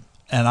help him.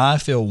 And I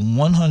feel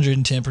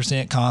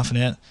 110%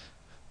 confident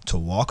to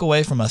walk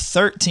away from a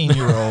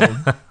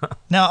 13-year-old.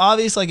 Now,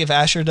 obviously, like, if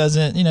Asher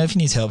doesn't, you know, if he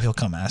needs help, he'll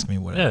come ask me,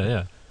 whatever.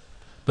 Yeah.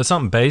 But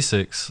something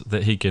basics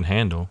that he can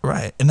handle.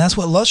 Right. And that's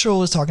what Luttrell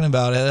was talking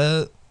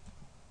about.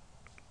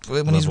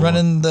 when he's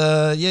running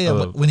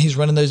when he's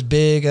running those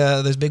big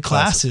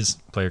classes,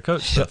 player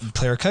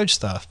coach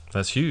stuff.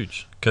 That's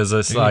huge because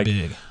it's very like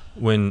big.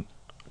 When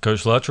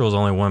Coach Luttrell is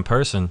only one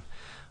person,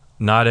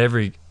 not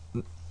every.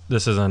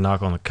 This isn't a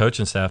knock on the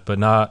coaching staff, but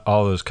not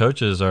all those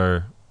coaches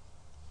are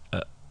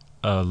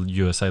a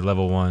USA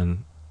Level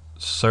 1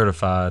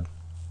 certified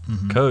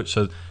coach,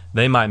 so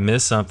they might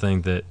miss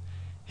something that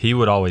he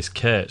would always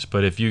catch.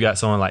 But if you got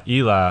someone like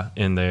Eli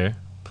in there,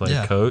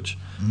 player coach,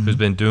 who's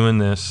been doing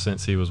this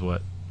since he was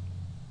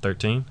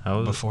 13? How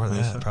was before it?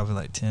 That? Probably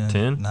like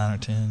 10, 9 or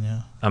 10.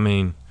 Yeah. I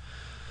mean,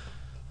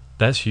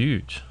 that's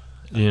huge.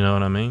 You know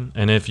what I mean?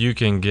 And if you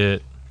can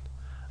get,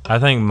 I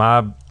think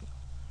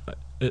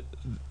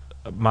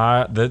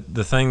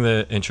the thing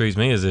that intrigues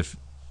me is if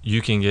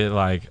you can get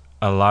like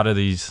a lot of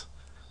these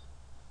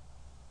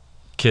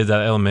kids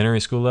at elementary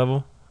school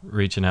level,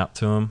 reaching out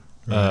to them,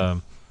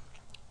 right.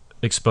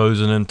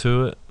 Exposing them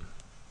to it.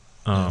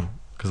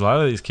 Because a lot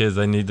of these kids,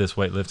 they need this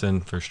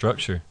weightlifting for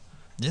structure.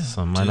 Yeah,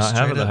 some might not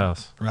have it at the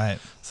house. Right.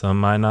 Some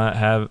might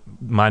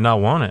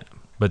not want it,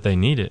 but they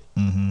need it.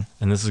 And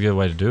this is a good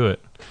way to do it.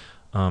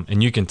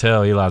 And you can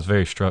tell Eli's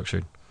very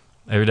structured.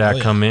 Every day I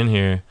come in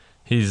here,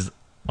 he's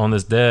on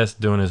this desk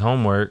doing his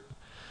homework,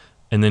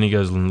 and then he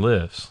goes and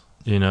lifts.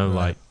 You know,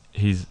 like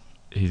he's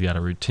got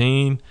a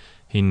routine.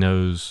 He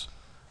knows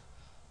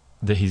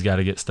that he's got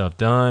to get stuff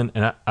done,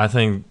 and I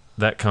think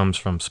that comes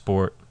from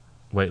sport,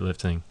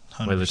 weightlifting.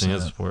 100%. Weightlifting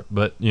is a sport,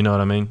 but you know what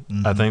I mean.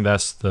 I think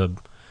that's the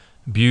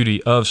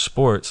beauty of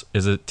sports,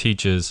 is it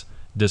teaches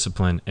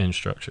discipline and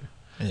structure,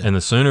 and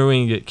the sooner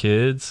we can get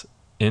kids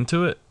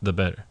into it, the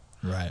better.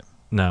 Right.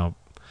 Now,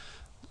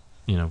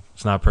 you know,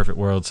 it's not a perfect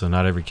world, so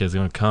not every kid's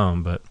going to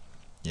come, but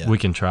we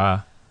can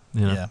try.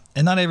 You know? Yeah,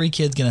 and not every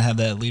kid's going to have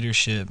that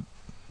leadership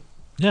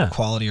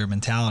quality or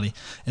mentality.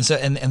 And so,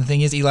 and the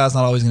thing is, Eli's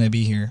not always going to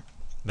be here.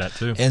 That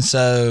too. And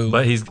so,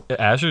 but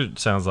Asher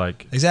sounds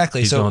like exactly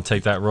he's going to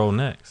take that role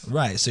next.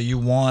 Right. So you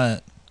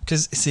want,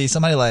 because see,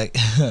 somebody like,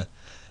 and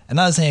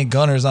not saying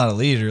Gunner's not a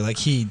leader, like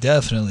he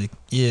definitely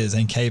is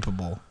and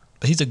capable,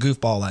 but he's a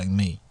goofball like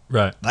me.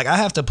 Right. Like I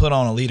have to put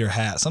on a leader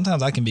hat.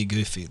 Sometimes I can be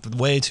goofy,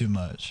 way too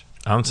much.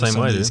 I'm the same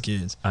way, dude.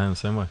 Kids. I am the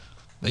same way.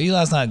 But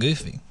Eli's not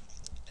goofy,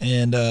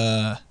 and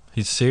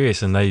he's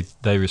serious, and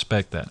they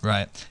respect that.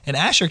 Right. And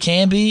Asher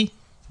can be,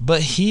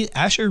 but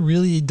Asher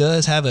really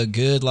does have a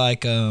good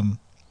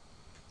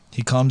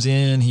he comes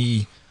in,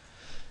 he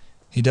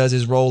does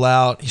his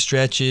rollout, he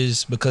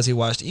stretches because he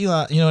watched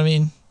Eli, you know what I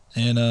mean?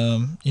 And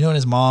you know, and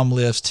his mom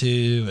lifts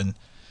too, and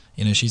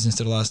you know, she's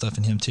instilled a lot of stuff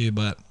in him too,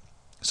 but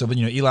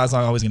you know, Eli's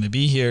not always going to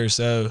be here,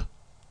 so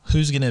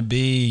who's going to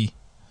be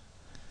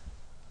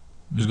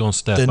to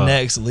step the up?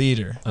 Next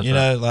leader? That's you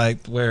know,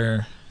 like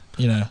where,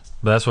 you know.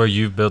 But that's where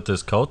you've built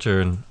this culture,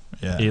 and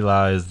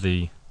Eli is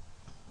the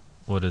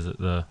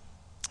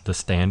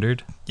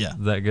standard. Yeah.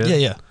 Is that good?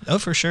 Yeah. Oh,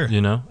 for sure.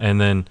 You know,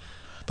 and then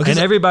and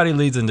everybody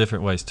leads in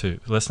different ways too.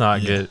 Let's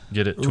not get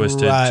it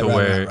twisted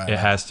where it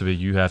has to be.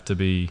 You have to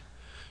be,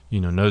 you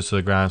know, nose to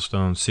the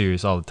grindstone,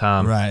 serious all the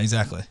time. Right.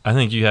 Exactly. I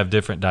think you have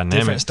different dynamics,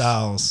 different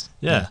styles.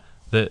 Yeah.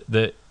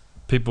 That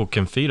people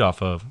can feed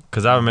off of.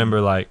 Because I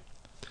remember like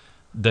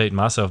dating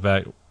myself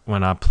back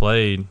when I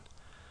played.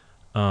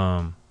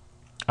 I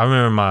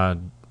remember my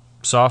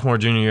sophomore,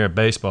 junior year of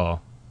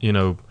baseball. You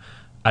know,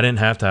 I didn't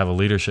have to have a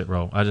leadership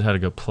role. I just had to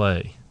go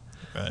play.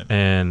 Right.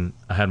 And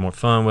I had more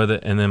fun with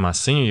it. And then my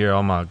senior year,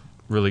 all my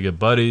really good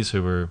buddies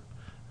who were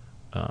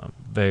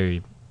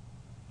they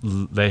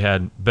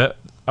had,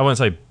 I wouldn't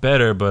say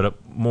better, but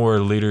more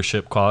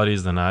leadership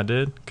qualities than I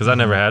did. Because I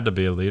never had to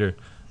be a leader.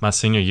 My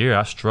senior year,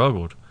 I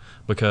struggled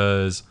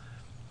because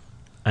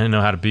I didn't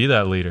know how to be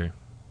that leader.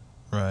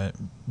 Right.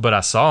 But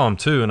I saw them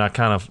too, and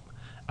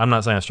I'm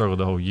not saying I struggled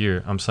the whole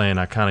year. I'm saying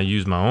I kind of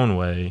used my own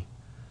way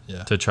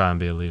to try and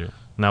be a leader.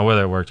 Now,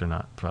 whether it worked or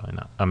not, probably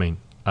not. I mean,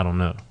 I don't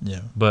know.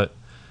 Yeah. But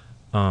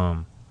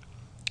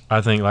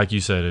I think, like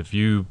you said, if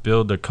you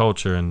build the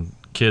culture and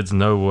kids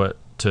know what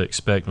to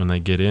expect when they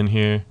get in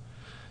here,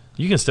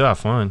 you can still have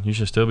fun. You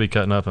should still be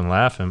cutting up and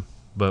laughing.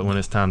 But when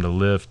it's time to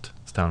lift,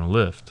 it's time to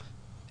lift.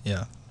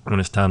 Yeah. When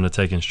it's time to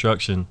take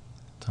instruction,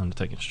 it's time to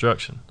take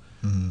instruction.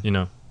 You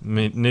know,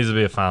 it needs to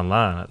be a fine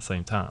line at the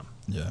same time.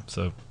 Yeah.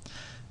 So.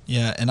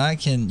 Yeah, and I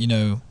can, you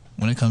know,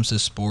 when it comes to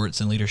sports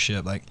and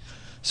leadership, like,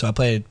 so I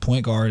played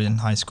point guard in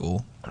high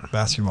school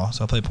basketball.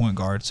 So I played point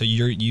guard. So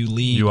you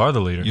lead. You are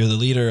the leader. You're the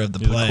leader of the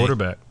play. The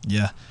quarterback.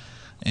 Yeah,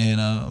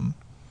 and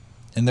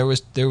there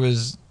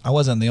was I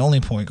wasn't the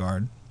only point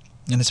guard,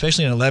 and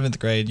especially in 11th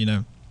grade, you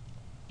know,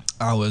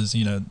 I was,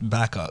 you know,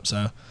 backup.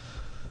 So,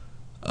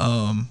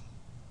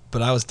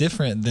 but I was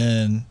different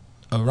than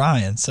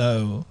Orion.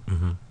 So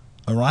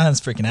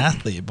Orion's freaking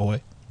athlete,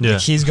 boy. Yeah,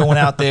 like, he's going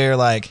out there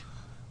like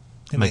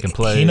making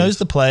plays. He knows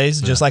the plays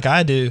just like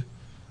I do.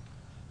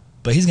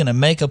 But he's going to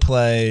make a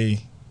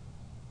play,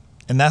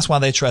 and that's why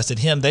they trusted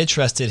him. They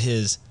trusted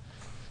his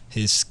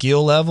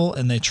skill level,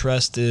 and they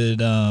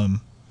trusted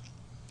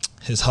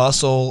his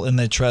hustle, and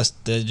they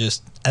trusted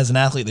just as an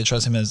athlete. They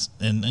trust him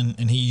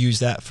and he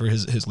used that for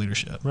his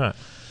leadership. Right.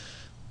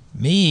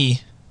 Me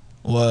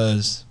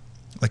was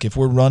Like if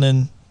we're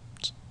running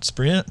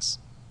sprints,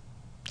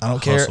 I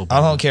don't care.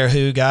 I don't care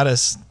who got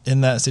us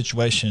in that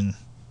situation.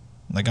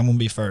 Like I'm gonna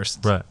be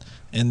first, right?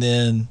 And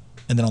then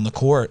on the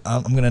court,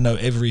 I'm gonna know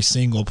every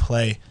single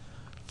play,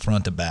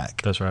 front to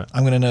back. That's right.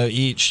 I'm gonna know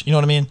each. You know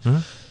what I mean? Mm-hmm.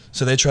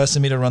 So they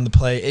trusted me to run the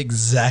play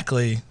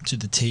exactly to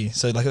the T.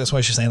 So like that's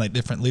why she's saying like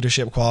different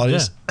leadership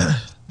qualities. Yeah.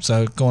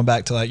 So going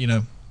back to like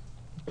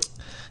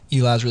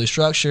Eli's really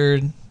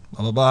structured,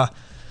 blah blah blah.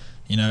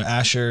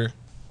 Asher,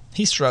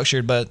 he's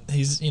structured, but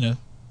he's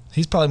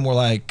he's probably more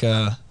like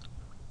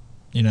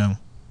he's gonna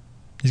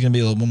be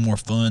a little bit more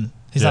fun.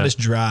 He's not as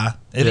dry.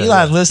 If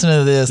Eli's listening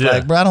to this,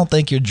 like, bro, I don't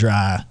think you're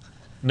dry.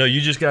 No,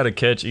 you just got to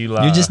catch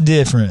Eli. You're just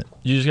different.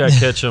 You just got to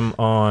catch him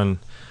on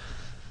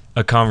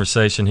a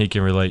conversation he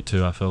can relate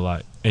to, I feel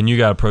like. And you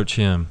got to approach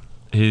him.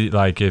 He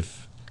like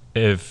if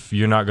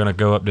you're not going to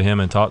go up to him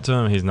and talk to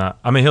him, he's not.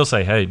 I mean, he'll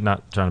say, "Hey,"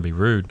 not trying to be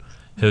rude.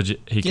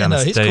 He kind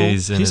of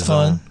stays in his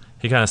own.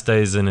 He kind of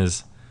stays in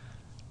his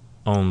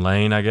own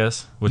lane, I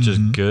guess, which is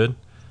good.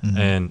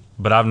 Mm-hmm.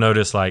 But I've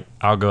noticed, like,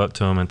 I'll go up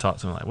to him and talk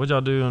to him, like, "What'd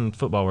y'all do in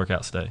football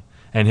workouts today?"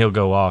 And he'll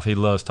go off. He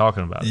loves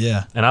talking about it.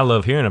 Yeah. And I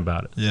love hearing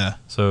about it. Yeah.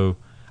 So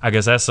I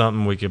guess that's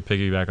something we could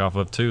piggyback off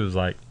of too, is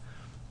like,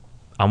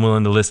 I'm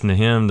willing to listen to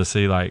him to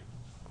see, like,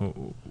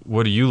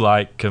 what do you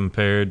like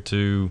compared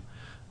to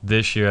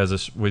this year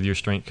with your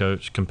strength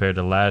coach compared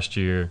to last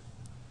year?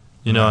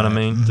 You know what I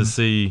mean? Mm-hmm. To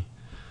see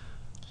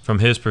from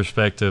his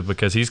perspective,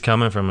 because he's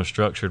coming from a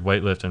structured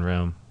weightlifting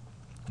realm,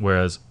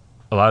 whereas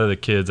a lot of the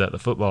kids at the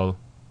football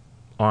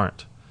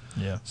aren't.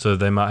 Yeah. So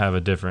they might have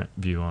a different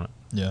view on it.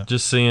 Yeah.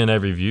 Just seeing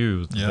every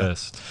view is the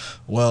best.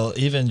 Well,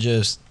 even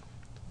just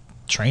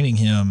training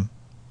him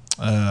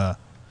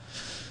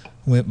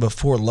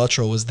before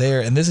Luttrell was there,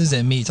 and this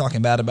isn't me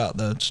talking bad about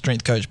the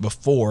strength coach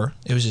before.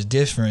 It was just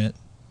different.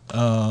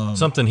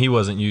 Something he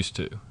wasn't used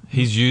to.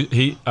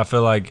 I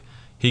feel like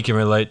he can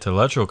relate to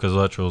Luttrell because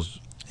Luttrell's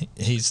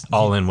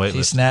all in weightlifting.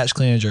 He snatch,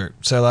 clean, and jerk.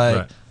 So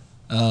like,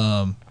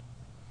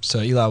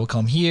 so Eli would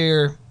come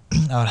here.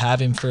 I would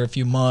have him for a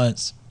few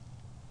months.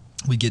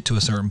 We'd get to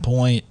a certain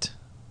point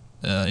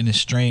in his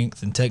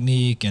strength and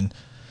technique, and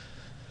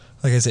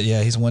like I said,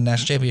 he's won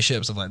national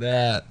championships, stuff like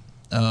that.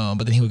 But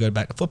then he would go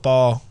back to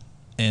football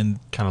and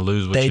kind of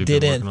lose what you've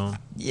been working on.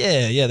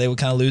 Yeah, they would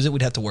kind of lose it.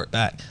 We'd have to work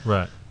back.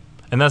 Right,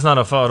 and that's not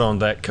a fault on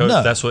that coach.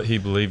 No. That's what he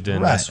believed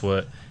in. Right. That's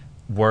what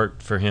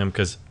worked for him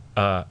because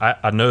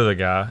I know the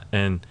guy,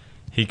 and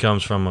he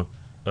comes from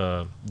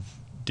a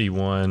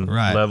D1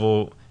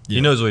 level. Yeah.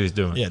 He knows what he's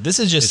doing. Yeah, this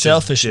is just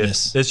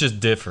selfishness. It's just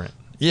different.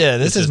 Yeah,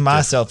 this is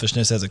my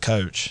selfishness as a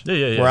coach.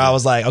 Yeah. Where I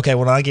was like, okay,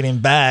 when I get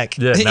him back,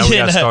 now we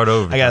got to start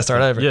over. I got to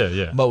start over.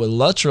 Yeah. But with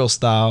Luttrell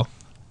style,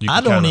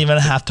 I don't even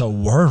have to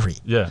worry.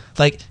 Yeah.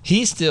 Like,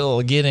 he's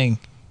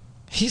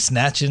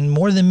snatching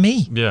more than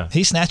me. Yeah.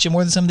 He's snatching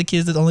more than some of the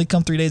kids that only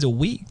come 3 days a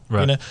week.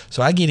 Right.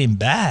 So I get him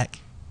back,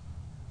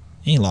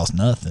 he ain't lost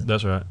nothing.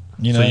 That's right.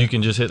 So you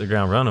can just hit the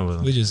ground running with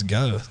him. We just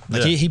go.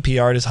 Like he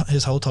PR'd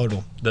his whole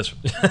total. That's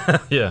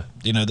yeah.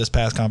 This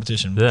past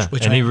competition. Yeah.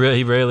 And he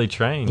rarely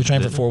trained. We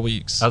trained for 4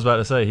 weeks. I was about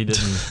to say he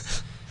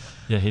didn't.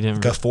 Yeah, he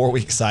didn't. Like a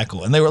 4-week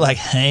cycle, and they were like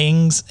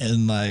hangs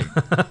and like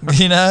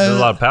There's a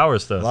lot of power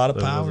stuff. A lot of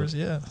powers.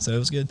 Yeah. So it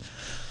was good.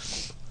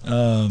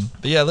 But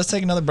yeah, let's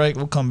take another break.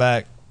 We'll come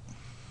back.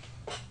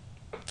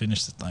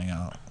 Finish this thing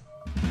out.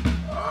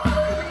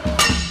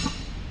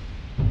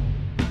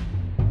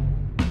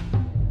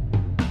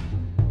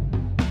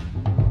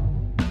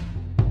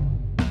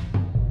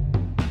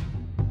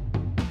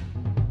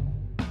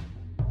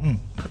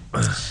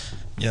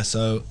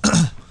 So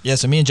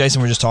me and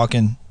Jason were just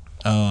talking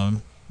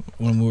when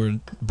we were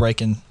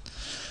breaking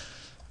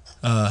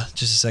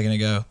just a second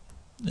ago,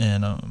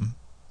 and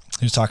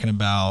he was talking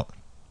about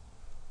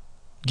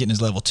getting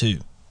his level 2,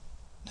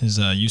 his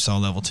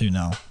USAW level 2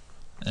 now,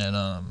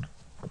 and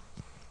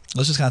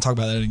let's just kind of talk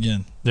about that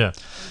again. Yeah.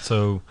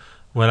 So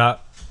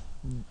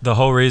the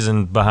whole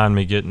reason behind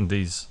me getting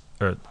these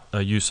a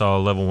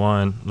USAW level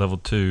 1, level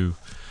 2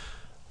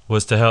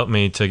 was to help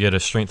me to get a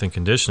strength and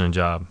conditioning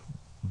job,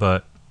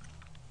 but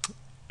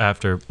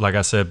after, like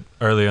I said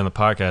earlier in the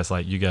podcast,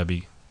 like you gotta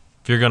be,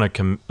 if you're gonna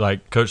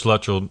like Coach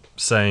Luttrell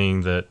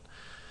saying that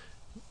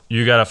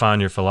you gotta find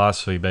your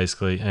philosophy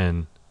basically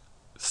and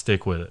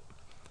stick with it.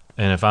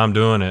 And if I'm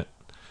doing it,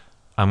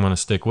 I'm gonna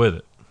stick with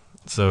it.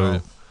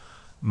 So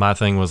my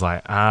thing was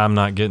like, I'm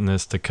not getting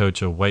this to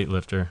coach a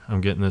weightlifter.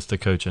 I'm getting this to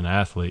coach an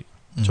athlete.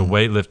 Mm-hmm. So a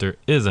weightlifter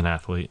is an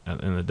athlete at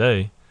the end of the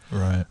day.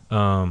 Right.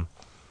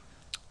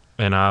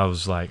 And I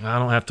was like, I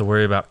don't have to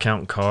worry about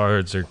counting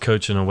cards or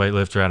coaching a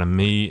weightlifter at a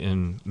meet.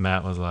 And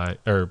Matt was like,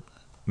 or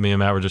me and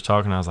Matt were just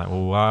talking. I was like,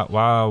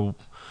 well,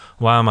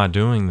 why am I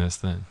doing this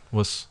then?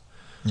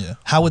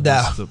 How would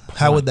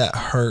that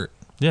hurt?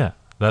 Yeah,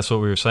 that's what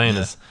we were saying.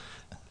 Is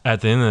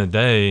at the end of the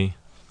day,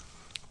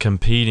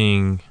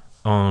 competing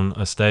on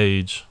a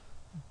stage,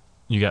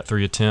 you got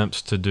 3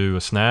 attempts to do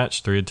a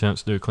snatch, 3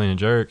 attempts to do a clean and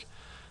jerk.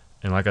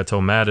 And like I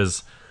told Matt,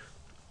 is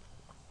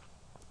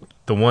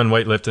the one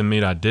weightlifting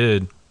meet I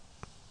did,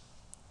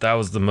 that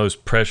was the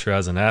most pressure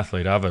as an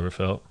athlete I've ever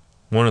felt.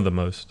 One of the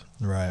most.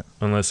 Right.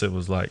 Unless it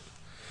was like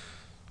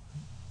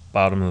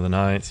bottom of the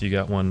ninth, you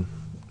got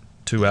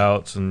 2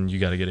 outs, and you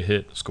got to get a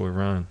hit, score a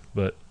run.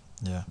 But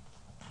yeah,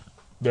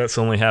 that's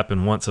only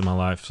happened once in my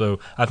life. So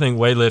I think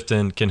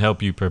weightlifting can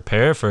help you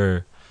prepare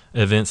for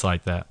events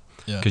like that,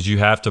 because you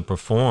have to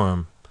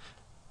perform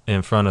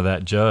in front of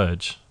that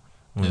judge.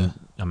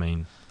 I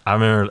mean, I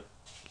remember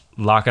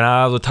locking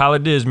eyes with Tyler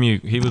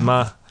Dismuke. He was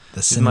my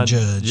center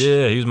judge.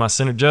 Yeah, he was my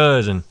center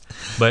judge,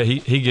 but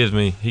he gave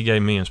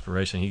me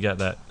inspiration. He got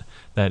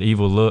that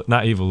evil look,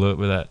 not evil look,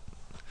 but that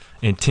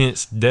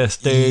intense death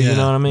stare. You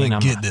know what I mean?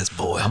 Like, get this,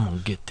 boy. I'm gonna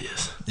get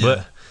this.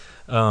 Yeah.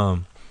 But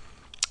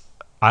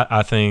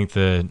I think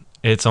that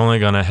it's only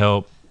gonna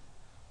help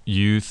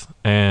youth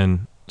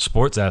and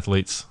sports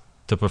athletes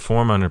to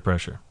perform under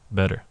pressure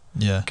better.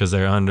 Yeah, because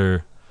they're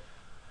under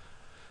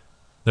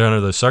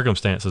those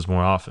circumstances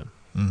more often.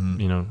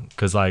 Mm-hmm. You know,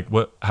 because like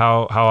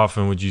how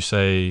often would you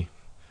say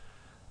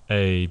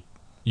a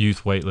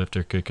youth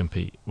weightlifter could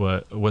compete?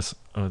 I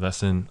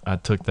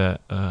took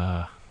that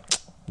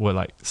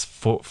like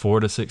 4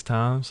 to 6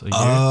 times a year.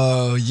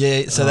 Oh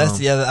yeah, so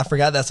I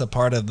forgot that's a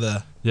part of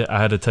the. Yeah,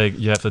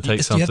 you have to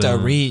take something. You have to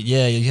read.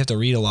 Yeah, you have to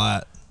read a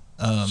lot.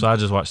 So I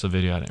just watched the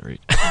video. I didn't read.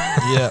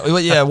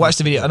 yeah, watch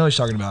the video. I know what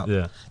you're talking about.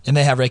 Yeah, and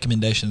they have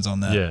recommendations on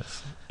that.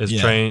 Yes, it's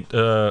trained.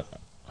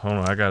 Hold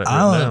on, I got it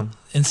written down.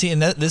 And see,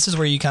 and this is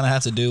where you kind of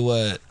have to do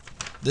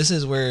this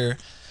is where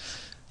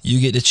you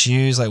get to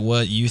choose like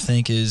what you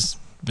think is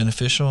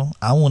beneficial.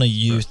 I want a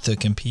youth to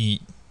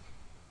compete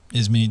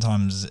as many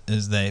times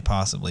as they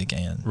possibly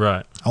can.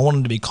 Right. I want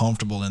them to be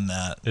comfortable in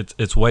that.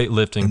 It's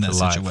weightlifting in that to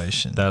life.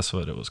 situation. That's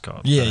what it was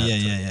called.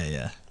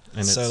 Yeah.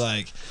 And so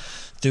like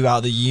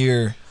throughout the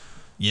year,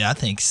 I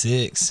think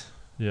 6.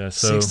 Yeah,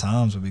 so 6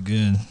 times would be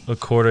good.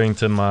 According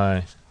to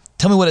my.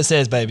 Tell me what it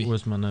says, baby.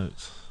 Where's my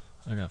notes?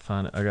 I gotta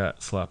find it. I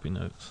got sloppy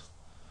notes.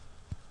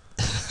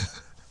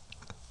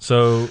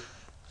 So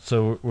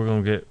we're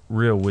gonna get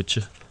real with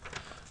you.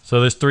 So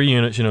there's 3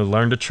 units.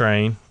 Learn to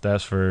train.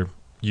 That's for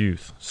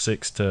youth,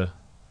 6 to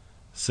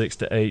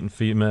 8, and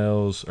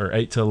females, or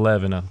 8 to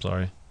 11. I'm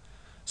sorry.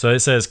 So it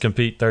says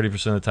compete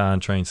 30% of the time,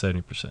 train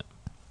 70%.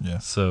 Yeah.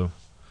 So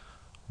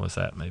what's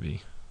that?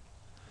 Maybe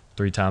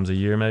 3 times a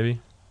year,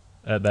 maybe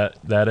at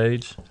that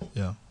age.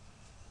 Yeah.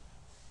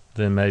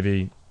 Then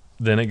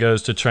it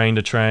goes to train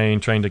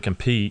to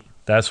compete.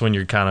 That's when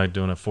you're kind of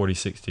doing a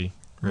 40-60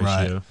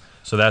 ratio. Right.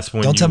 So that's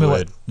when don't tell me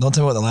what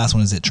the last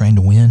one is. It train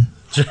to win.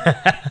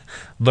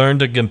 Learn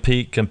to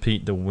compete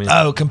to win.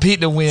 Oh, compete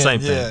to win. Same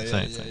thing.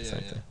 Same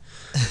thing.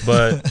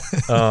 But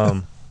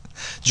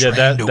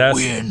that's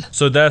win.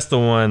 So that's the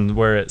one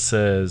where it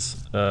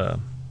says the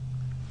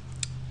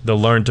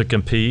learn to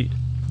compete.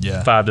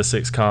 Yeah. 5 to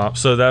 6 comp.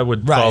 So that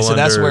would fall so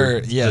under that's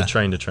where, the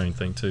train to train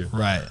thing too.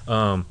 Right.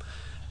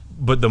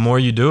 But the more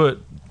you do it,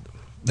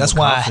 that's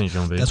why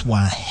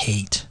I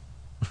hate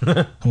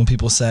when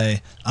people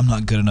say I'm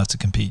not good enough to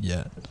compete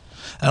yet.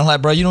 And I'm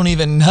like, bro, you don't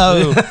even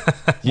know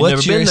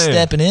what you're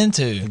stepping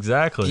into.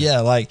 Exactly.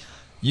 Yeah, like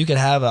you could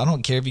have I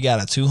don't care if you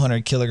got a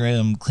 200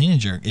 kilogram clean and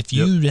jerk. If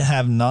you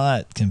have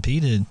not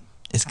competed,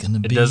 it's gonna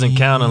be. It doesn't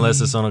count unless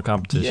it's on a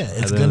competition. Yeah,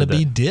 it's gonna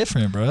be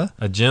different, bro.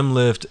 A gym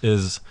lift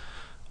is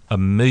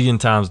 1,000,000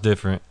 times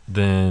different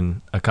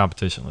than a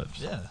competition lift.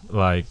 Yeah.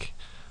 Like,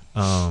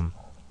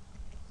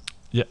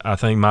 I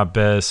think my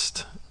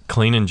best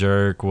clean and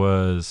jerk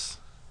was,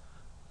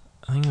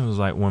 I think it was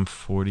like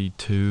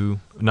 142.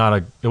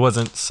 It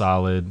wasn't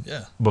solid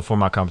before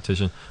my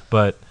competition,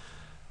 but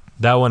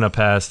that wouldn't have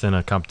passed in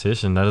a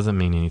competition. That doesn't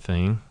mean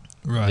anything.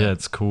 Right. Yeah,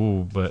 it's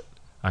cool, but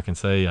I can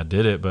say I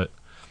did it, but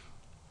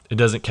it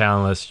doesn't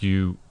count unless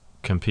you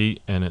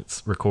compete and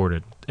it's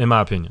recorded, in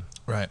my opinion.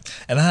 Right.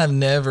 And I have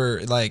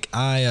never,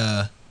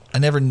 I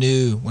never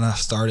knew when I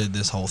started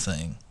this whole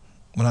thing,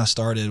 when I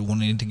started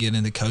wanting to get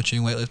into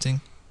coaching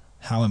weightlifting,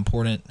 how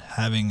important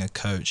having a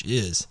coach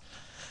is.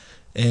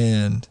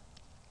 And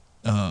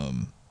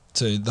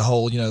so the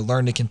whole,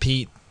 learn to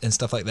compete and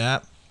stuff like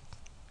that,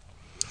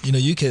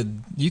 you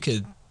could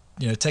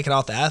take it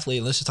off the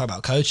athlete. Let's just talk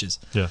about coaches.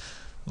 Yeah.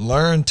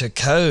 Learn to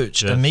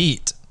coach a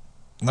meet.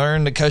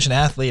 Learn to coach an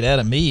athlete at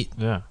a meet.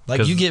 Yeah.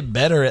 Like you get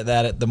better at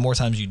that the more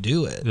times you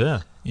do it.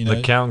 Yeah.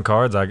 Like counting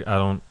cards, I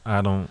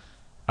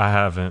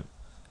haven't.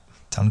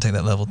 Time to take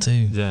that level 2.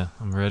 Yeah,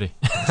 I'm ready.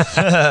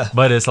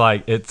 But it's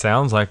like, it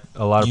sounds like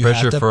a lot of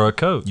pressure for a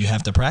coach. You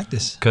have to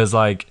practice. Because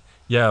a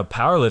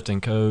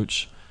powerlifting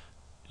coach,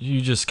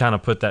 you just kind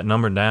of put that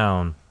number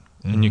down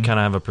and you kind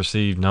of have a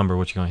perceived number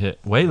what you're going to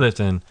hit.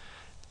 Weightlifting,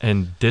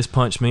 and this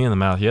punched me in the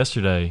mouth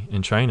yesterday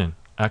in training.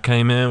 I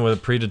came in with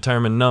a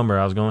predetermined number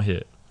I was going to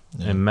hit.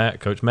 Yeah. And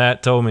Coach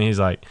Matt told me, he's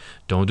like,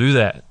 don't do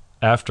that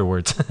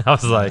afterwards. I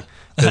was like,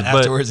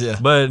 afterwards,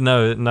 But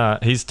no,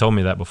 he's told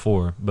me that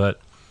before. But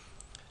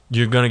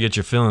you're going to get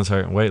your feelings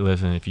hurt in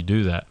weightlifting if you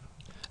do that.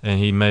 And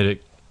he made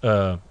it,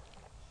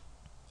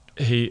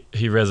 he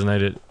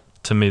resonated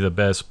to me the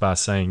best by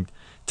saying,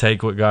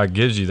 take what God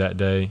gives you that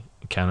day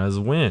and count it as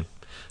a win.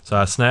 So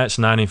I snatched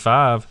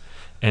 95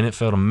 and it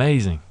felt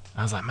amazing.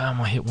 I was like, man, I'm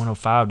going to hit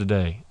 105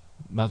 today.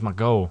 That's my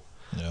goal.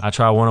 Yeah. I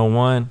tried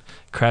 101,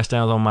 crashed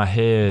down on my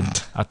head.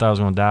 I thought I was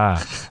going to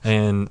die.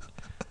 And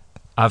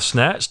I've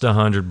snatched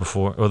 100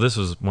 before. Well, this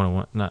was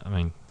 101. Not, I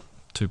mean,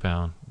 2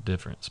 pound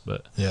difference,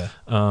 but yeah.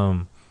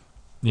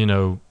 You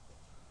know,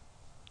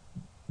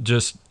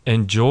 just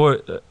enjoy.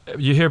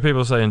 You hear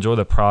people say enjoy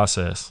the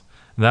process.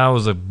 That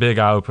was a big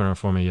eye opener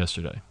for me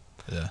yesterday.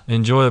 Yeah.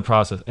 Enjoy the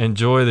process.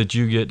 Enjoy that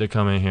you get to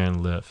come in here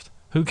and lift.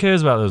 Who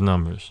cares about those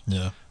numbers?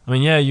 Yeah. I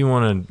mean, yeah, you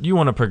want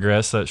to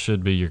progress. That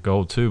should be your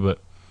goal too.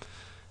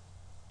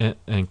 But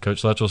and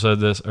Coach Luttrell said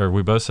this, or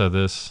we both said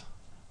this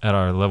at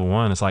our level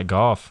 1. It's like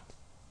golf.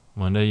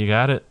 One day you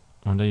got it,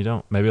 one day you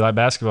don't. Maybe like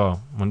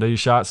basketball. One day your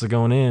shots are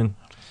going in,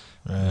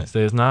 right. Next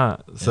day it's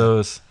not. Yeah.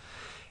 So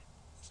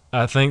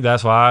I think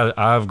that's why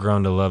I've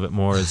grown to love it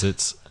more. Is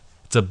it's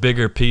a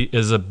bigger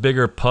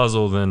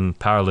puzzle than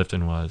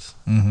powerlifting was.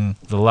 Mm-hmm.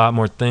 There's a lot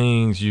more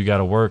things you got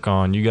to work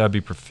on. You got to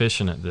be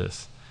proficient at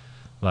this.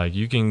 Like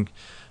you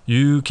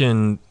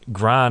can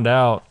grind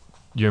out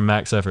your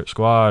max effort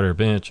squat or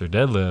bench or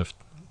deadlift.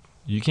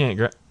 You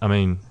can't. I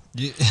mean,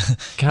 you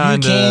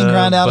can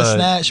grind out a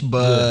snatch,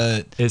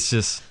 but it's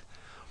just,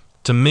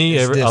 to me,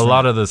 a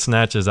lot of the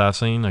snatches I've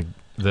seen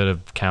that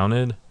have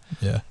counted.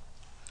 Yeah.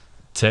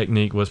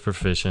 Technique was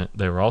proficient.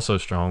 They were also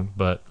strong,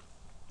 but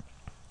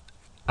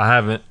I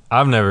haven't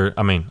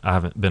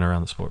been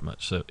around the sport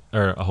much,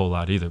 or a whole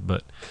lot either,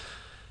 but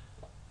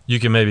you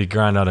can maybe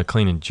grind out a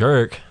clean and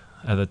jerk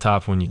at the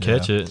top when you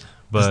catch it,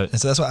 but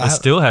so that's why it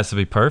still has to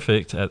be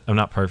perfect. I'm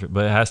not perfect,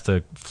 but it has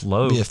to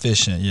flow. Be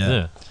efficient,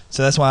 yeah.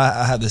 So that's why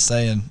I have this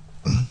saying,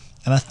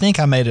 and I think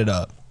I made it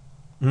up.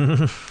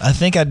 I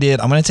think I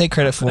did. I'm going to take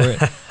credit for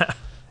it.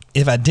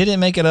 If I didn't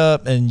make it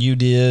up and you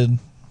did,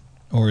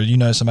 or you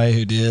know somebody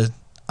who did,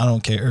 I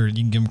don't care, or you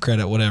can give them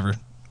credit, whatever.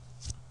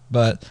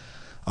 But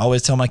I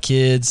always tell my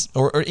kids,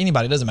 or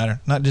anybody, it doesn't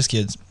matter, not just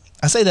kids.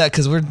 I say that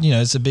because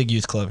it's a big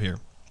youth club here.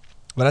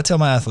 But I tell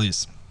my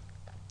athletes,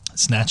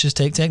 snatches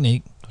take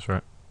technique. That's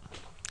right.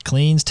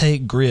 Cleans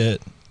take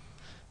grit,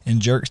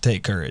 and jerks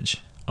take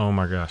courage. Oh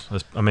my gosh,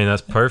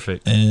 that's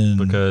perfect. And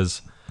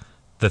because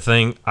the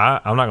thing,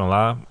 I'm not gonna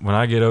lie, when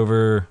I get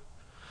over,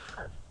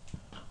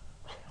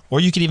 or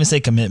you could even say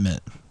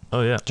commitment.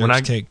 Oh yeah, when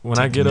I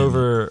get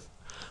over,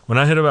 when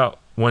I hit about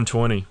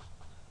 120,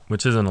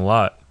 which isn't a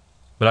lot,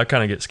 but I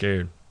kind of get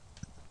scared.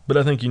 But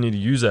I think you need to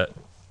use that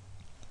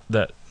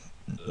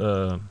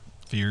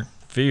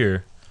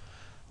fear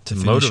to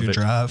finish motivate your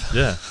drive.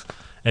 Yeah.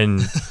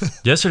 And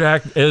yesterday,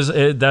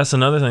 that's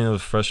another thing that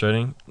was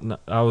frustrating.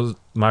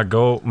 My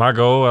goal.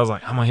 I was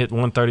like, I'm gonna hit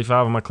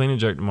 135 on my clean and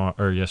jerk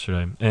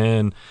yesterday,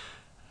 and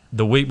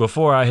the week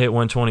before I hit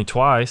 120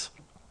 twice.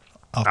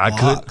 Off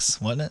blocks,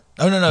 wasn't it?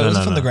 Oh no, it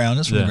was from the ground. It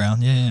was from the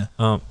ground. Yeah.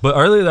 But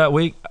earlier that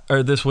week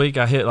or this week,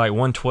 I hit like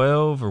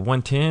 112 or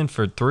 110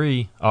 for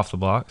 3 off the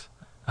blocks.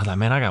 I was like,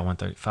 man, I got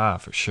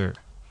 135 for sure,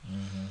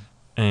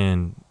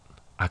 and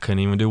I couldn't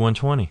even do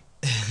 120.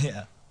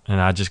 Yeah. And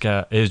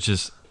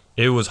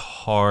it was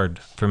hard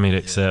for me to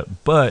accept,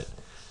 but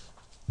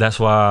that's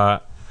why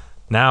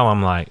now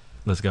I'm like,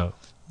 let's go.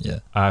 Yeah.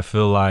 I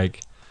feel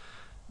like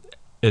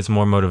it's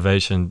more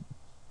motivation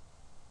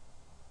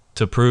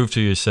to prove to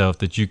yourself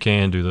that you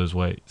can do those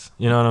weights.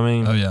 You know what I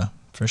mean? Oh yeah,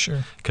 for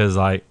sure. Because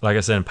like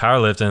I said, in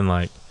powerlifting,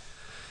 like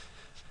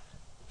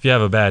if you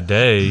have a bad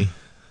day,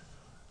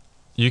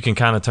 you can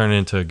kind of turn it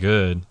into a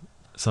good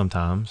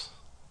sometimes.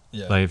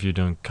 Yeah. Like if you're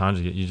doing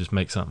conjugate, you just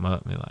make something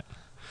up and be like,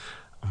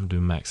 I'm gonna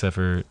do max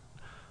effort,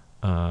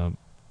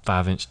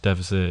 5-inch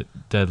deficit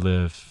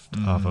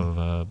deadlift off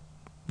of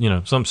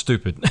something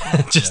stupid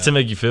just to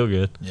make you feel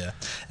good. Yeah.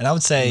 And I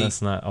would say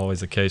that's not always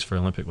the case for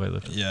Olympic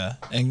weightlifting. Yeah.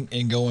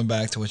 And going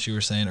back to what you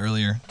were saying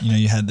earlier,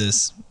 you had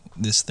this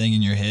thing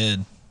in your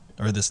head,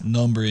 or this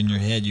number in your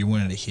head you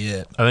wanted to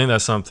hit. I think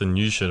that's something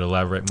you should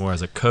elaborate more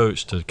as a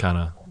coach, to kind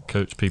of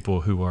coach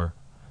people who have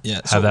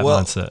that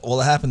mindset.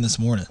 Well, it happened this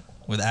morning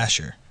with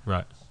Asher.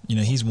 Right.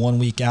 He's 1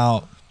 week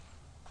out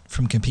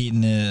from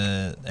competing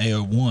at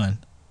A01,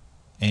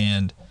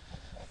 and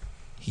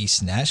he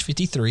snatched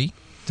 53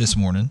 this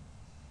morning,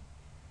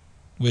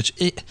 which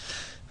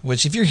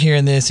if you're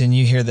hearing this and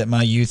you hear that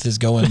my youth is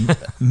going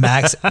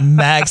max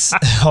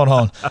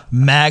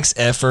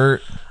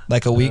effort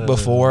like a week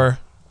before,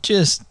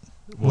 just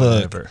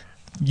whatever. Look,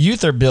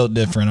 youth are built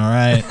different, all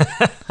right?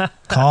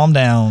 Calm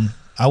down.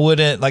 I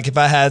wouldn't, like, if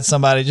I had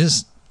somebody,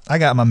 I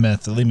got my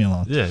method, leave me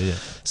alone. Yeah.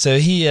 So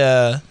he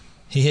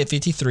hit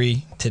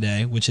 53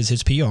 today, which is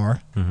his PR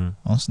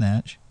on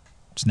snatch.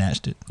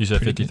 Snatched it. You said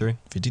 53?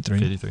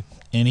 53.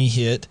 And he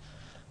hit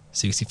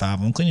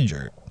 65 on clean and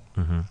jerk.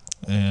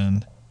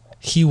 And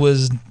he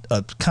was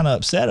kind of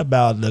upset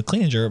about the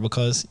clean and jerk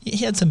because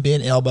he had some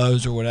bent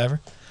elbows or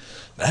whatever.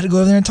 But I had to go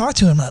over there and talk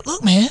to him. Like,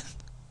 look, man.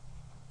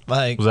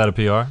 Like, was that a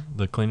PR,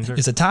 the clean and jerk?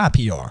 It's a tie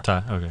PR.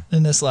 Tie, okay.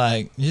 And it's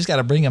like, you just got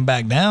to bring him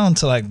back down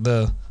to like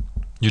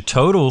your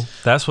total.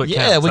 That's what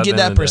counts. Yeah, we get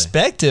that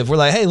perspective. We're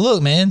like, hey,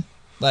 look, man.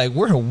 Like,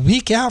 we're a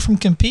week out from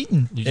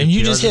competing, and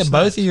you just hit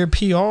both of your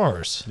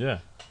PRs. Yeah.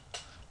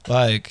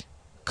 Like,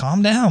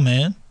 calm down,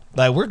 man.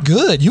 Like, we're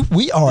good.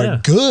 We are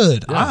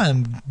good. Yeah. I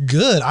am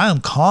good. I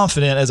am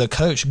confident as a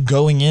coach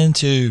going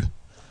into,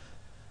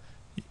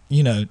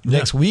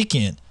 next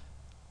weekend.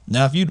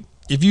 Now,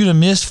 if you'd have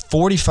missed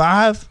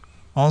 45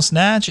 on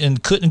snatch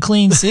and couldn't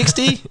clean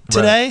 60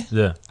 today,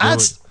 yeah,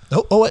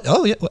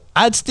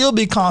 I'd still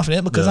be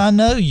confident because I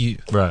know you.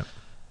 Right.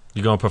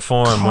 You're gonna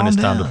perform when it's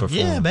time to perform.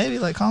 Yeah, baby,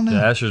 like calm down.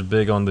 Yeah, Asher's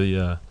big on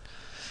the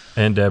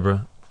and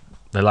Deborah.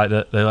 They like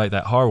that. They like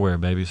that hardware,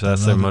 baby. So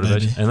that's their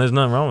motivation, and there's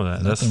nothing wrong with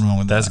that. Nothing wrong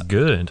with that's that.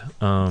 good.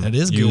 It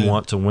is good. You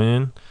want to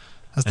win,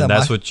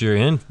 that's what you're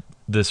in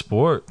this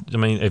sport. I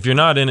mean, if you're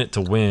not in it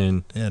to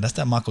win, that's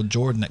that Michael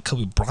Jordan, that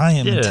Kobe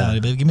Bryant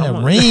mentality, baby. Give me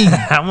that ring.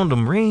 I want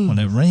them ring. I want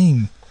that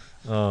ring.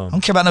 I don't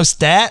care about no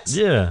stats.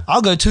 Yeah,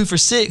 I'll go 2 for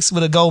 6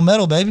 with a gold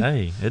medal, baby.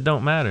 Hey, it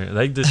don't matter.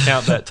 They just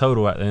count that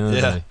total at the end of the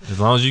day, as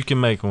long as you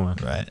can make one.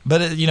 Right.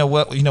 But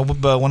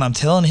but when I'm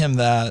telling him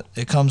that,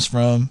 it comes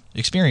from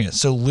experience.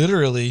 So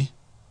literally,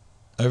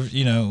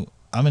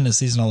 I'm in a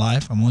season of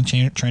life. I'm on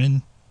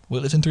training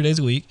weightlifting 3 days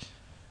a week,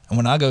 and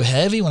when I go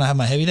heavy, when I have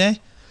my heavy day,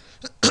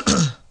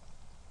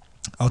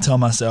 I'll tell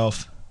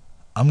myself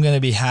I'm gonna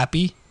be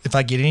happy if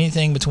I get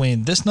anything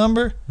between this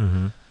number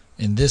and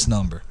this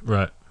number.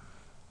 Right.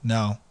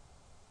 Now,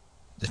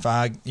 if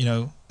I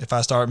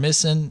start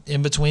missing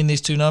in between these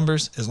two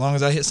numbers, as long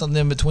as I hit something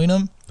in between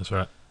them, that's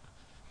right.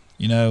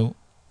 And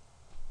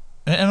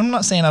I'm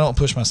not saying I don't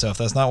push myself.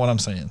 That's not what I'm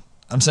saying.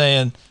 I'm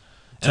saying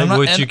take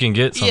what you can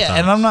get sometimes. Yeah,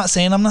 and I'm not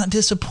saying I'm not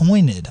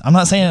disappointed. I'm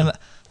not saying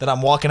that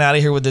I'm walking out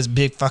of here with this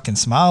big fucking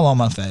smile on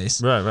my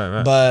face.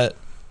 Right. But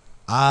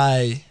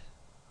I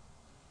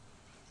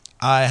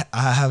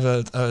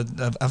have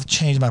I've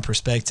changed my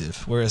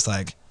perspective where it's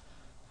like,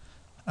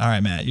 all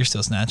right, Matt, you're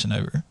still snatching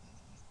over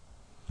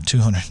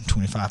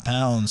 225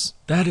 pounds.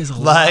 That is a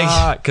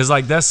lot. Because,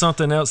 that's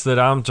something else that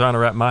I'm trying to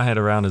wrap my head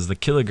around is the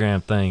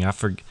kilogram thing. I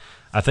think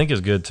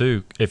it's good,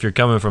 too. If you're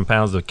coming from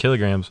pounds to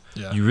kilograms,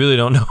 you really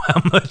don't know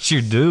how much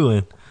you're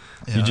doing.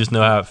 Yeah. You just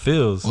know how it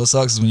feels. What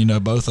sucks is when you know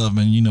both of them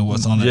and you know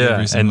what's on it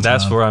every single time. And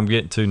that's where I'm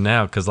getting to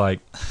now because, I've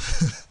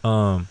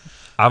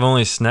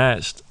only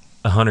snatched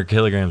 100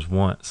 kilograms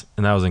once,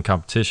 and that was in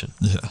competition.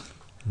 Yeah.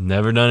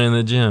 Never done it in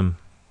the gym.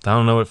 I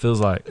don't know what it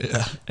feels like.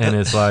 Yeah. And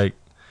it's like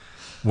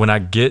when I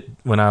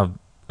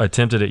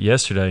attempted it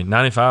yesterday,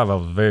 95, I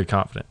was very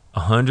confident.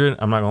 100,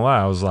 I'm not going to lie,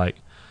 I was like,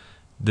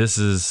 this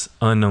is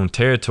unknown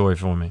territory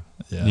for me.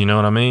 Yeah. You know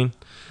what I mean?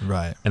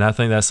 Right. And I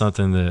think that's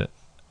something that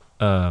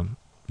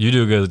you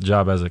do a good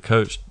job as a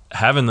coach,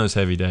 having those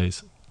heavy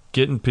days,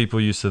 getting people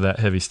used to that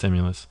heavy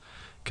stimulus.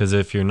 Because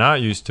if you're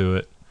not used to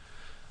it,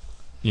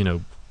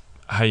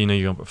 how you're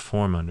going to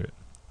perform under it.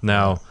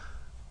 Now,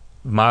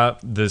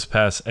 this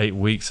past 8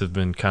 weeks have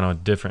been kind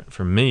of different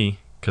for me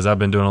because I've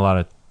been doing a lot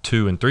of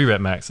 2 and 3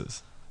 rep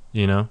maxes,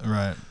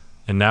 Right.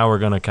 And now we're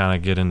going to kind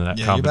of get into that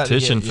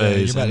competition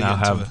phase.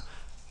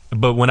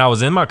 But when I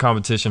was in my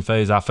competition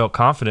phase, I felt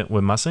confident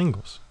with my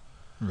singles.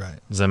 Right.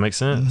 Does that make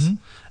sense? Mm-hmm.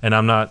 And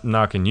I'm not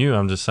knocking you.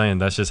 I'm just saying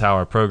that's just how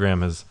our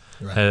program has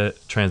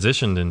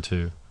transitioned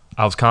into.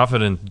 I was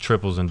confident in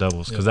triples and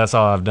doubles because that's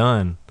all I've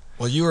done.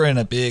 Well, you were in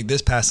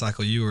this past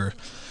cycle, you were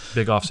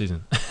big off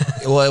season.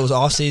 Well, it was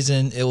off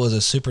season. It was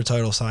a super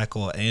total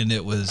cycle, and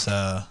it was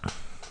a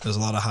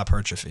lot of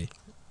hypertrophy.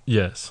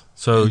 Yes.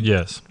 So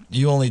yes,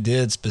 you only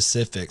did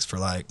specifics for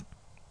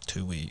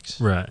 2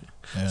 weeks. Right.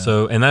 Yeah.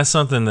 So, and that's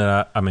something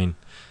that I mean,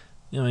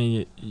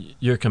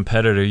 you're a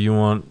competitor. You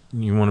want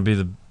to be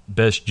the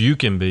best you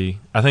can be.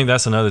 I think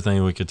that's another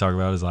thing we could talk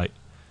about is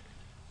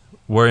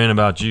worrying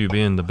about you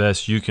being the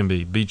best you can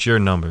be. Beat your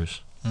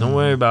numbers. Don't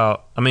worry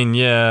about. I mean,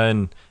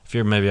 and if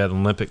you're maybe at the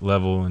Olympic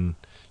level and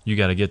you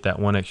got to get that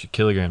 1 extra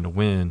kilogram to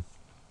win.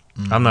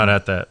 I'm not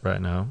at that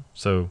right now,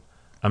 so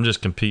I'm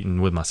just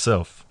competing with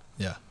myself.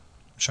 Yeah, I'm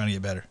trying to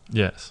get better.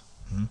 Yes,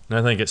 and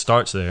I think it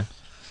starts there,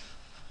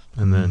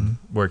 and then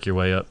work your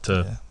way up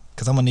to.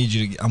 Because I'm gonna need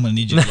you to get better. I'm gonna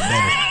need you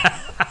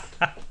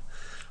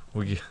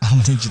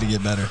to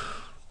get better.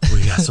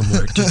 We got some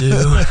work to do.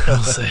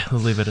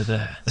 We'll leave it at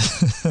that.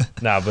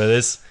 But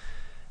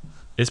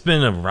it's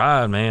been a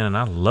ride, man, and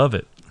I love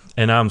it,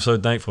 and I'm so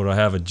thankful to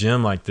have a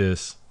gym like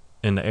this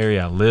in the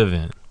area I live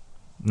in.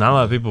 Not a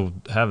lot of people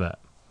have that.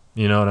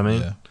 You know what I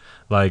mean? Yeah.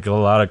 A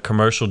lot of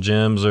commercial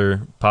gyms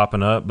are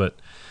popping up, but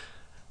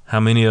how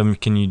many of them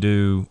can you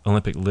do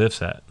Olympic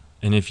lifts at?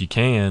 And if you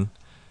can,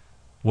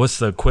 what's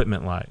the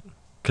equipment like?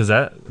 Because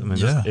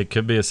it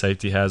could be a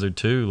safety hazard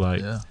too.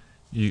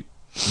 You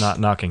not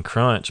knocking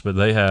crunch, but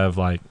they have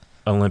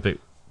Olympic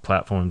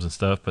platforms and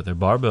stuff, but their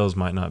barbells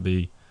might not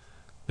be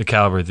the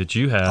caliber that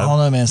you have. I don't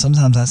know, man.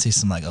 Sometimes I see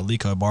some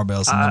Alico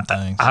barbells and them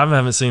things. I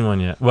haven't seen one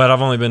yet. But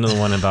I've only been to the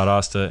one in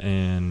Valdosta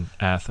and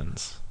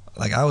Athens.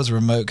 I was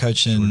remote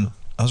coaching.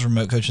 I was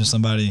remote coaching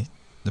somebody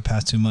the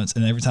past 2 months,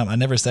 and every time I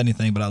never said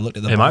anything, but I looked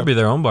at the. It might be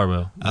their own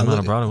barbell. I might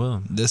have brought it with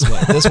them. This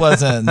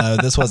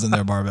wasn't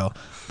their barbell.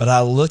 But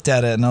I looked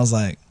at it and I was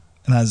like,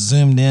 and I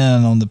zoomed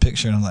in on the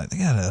picture and I'm like, they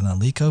got an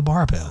Alico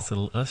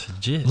barbell. That's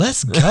legit.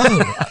 Let's go.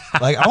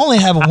 I only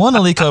have one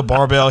Alico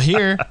barbell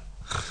here.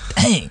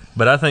 Dang.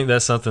 But I think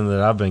that's something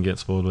that I've been getting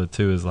spoiled with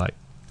too is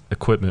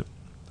equipment.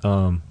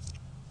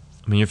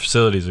 Your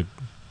facilities are.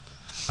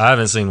 I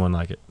haven't seen one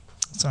like it.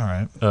 It's all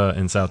right.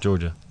 In South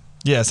Georgia.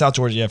 Yeah, South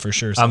Georgia, yeah, for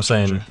sure. I'm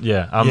saying, Georgia.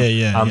 yeah.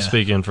 I'm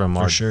speaking from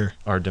our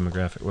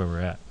demographic where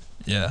we're at.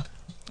 Yeah.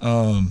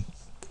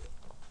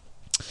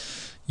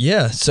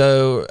 Yeah,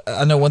 so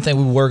I know one thing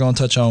we were going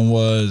to touch on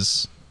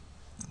was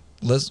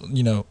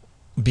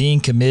being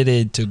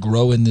committed to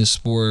growing this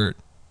sport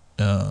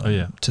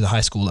to the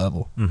high school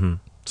level. Mm-hmm.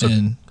 So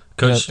and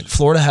Coach,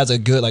 Florida has a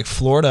great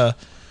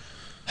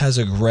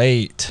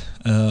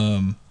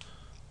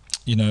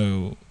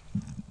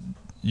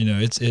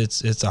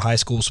it's a high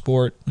school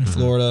sport in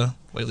Florida.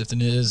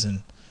 Weightlifting is,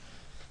 and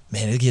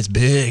man, it gets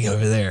big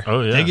over there.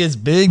 Oh yeah, it gets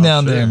big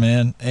down there,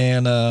 man.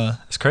 And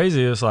it's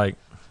crazy. It's like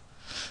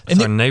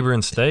our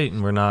neighboring state,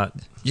 and we're not.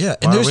 Yeah,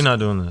 why are we not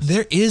doing this?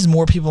 There is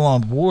more people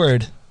on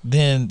board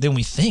than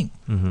we think.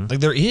 Mm-hmm. Like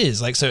there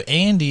is. Like so,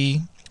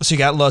 Andy. So you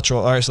got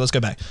Luttrell. All right, so let's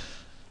go back.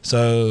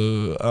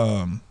 So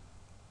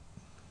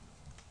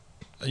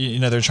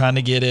they're trying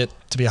to get it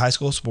to be a high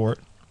school sport.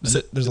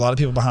 There's a lot of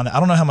people behind it. I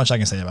don't know how much I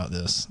can say about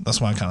this.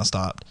 That's why I kind of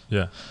stopped.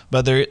 Yeah.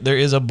 But there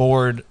is a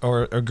board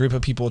or a group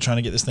of people trying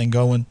to get this thing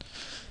going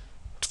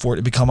for it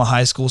to become a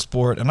high school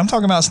sport. And I'm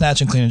talking about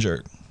snatch and clean and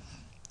jerk.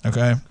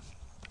 Okay.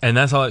 And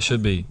that's all it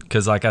should be.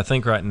 Because, I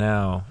think right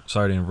now,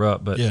 sorry to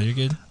interrupt, but yeah,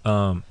 you're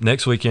good.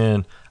 Next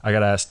weekend, I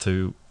got asked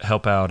to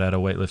help out at a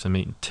weightlifting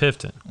meet in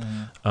Tifton.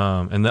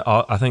 And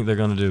I think they're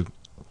going to do,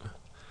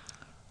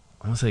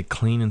 I want to say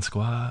clean and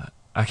squat.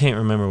 I can't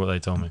remember what they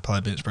told me.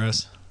 Probably bench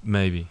press.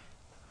 Maybe.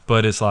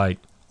 But it's like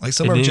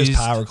some are just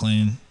power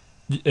clean.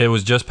 It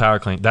was just power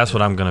clean. That's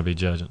what I'm going to be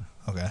judging.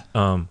 Okay.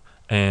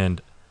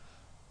 And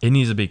it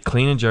needs to be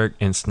clean and jerk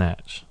and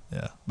snatch.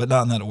 Yeah, but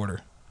not in that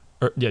order.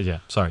 Yeah.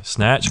 Sorry,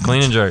 snatch,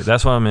 clean and jerk.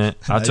 That's what I meant.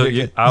 I took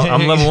you.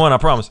 I'm level 1. I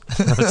promise.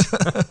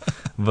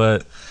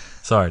 But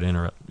sorry to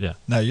interrupt. Yeah.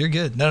 No, you're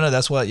good. No.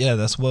 That's what. Yeah,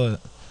 that's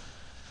what.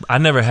 I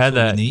never had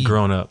that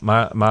growing up.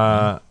 I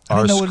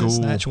didn't know what a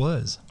snatch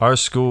was. Our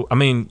school. I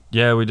mean,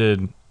 yeah, we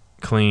did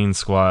clean,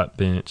 squat,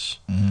 bench.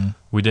 Mm-hmm.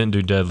 We didn't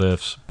do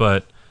deadlifts,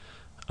 but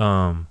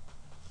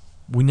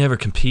we never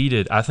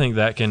competed. I think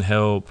that can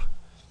help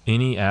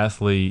any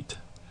athlete.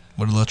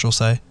 What did Luttrell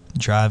say?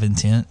 Drive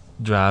intent.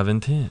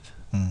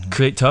 Mm-hmm.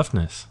 Create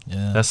toughness.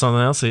 Yeah, that's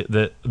something else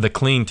that the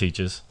clean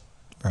teaches.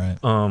 Right.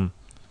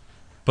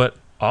 But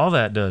all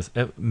that does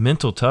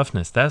mental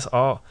toughness. That's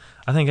all.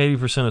 I think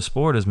 80% of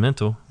sport is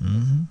mental.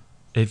 Mm-hmm.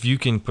 If you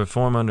can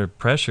perform under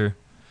pressure,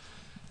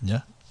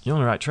 yeah, you're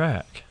on the right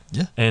track.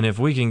 Yeah. And if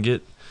we can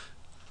get,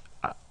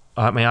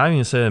 I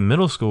even said in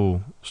middle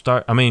school,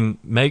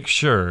 make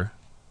sure,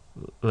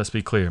 let's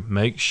be clear,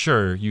 make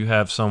sure you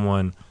have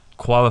someone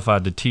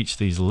qualified to teach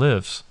these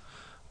lifts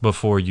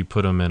before you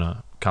put them in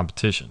a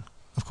competition.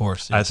 Of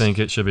course. Yes. I think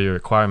it should be a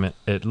requirement,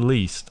 at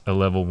least a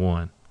level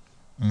 1.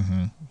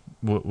 Mm-hmm.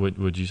 What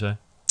would you say?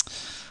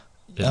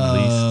 At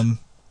least?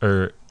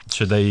 Or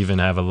should they even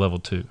have a level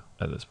 2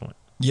 at this point?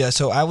 Yeah,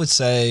 so I would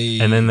say,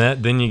 and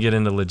then you get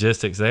into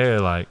logistics there.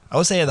 Like I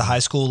would say at the high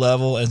school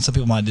level, and some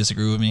people might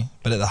disagree with me,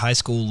 but at the high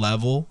school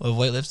level of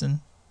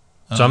weightlifting.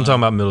 So I'm talking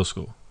about middle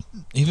school.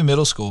 Even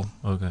middle school.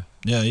 Okay.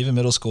 Yeah, even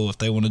middle school if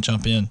they want to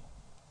jump in.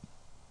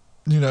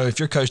 If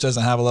your coach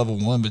doesn't have a level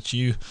 1, but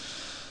you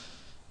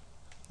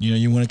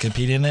want to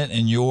compete in it,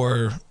 and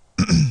your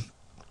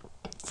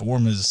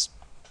form is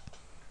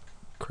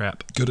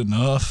crap, good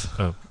enough.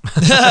 Oh.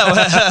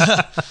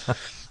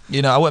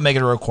 I wouldn't make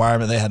it a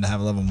requirement they had to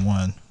have a level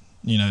 1,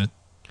 to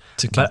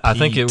compete. But I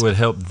think it would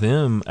help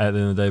them at the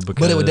end of the day.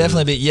 Because but it would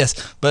definitely be,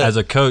 yes. But as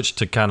a coach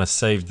to kind of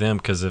save them,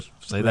 because if,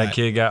 say, that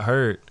kid got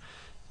hurt,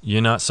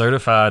 you're not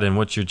certified in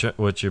what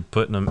you're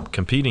putting them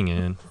competing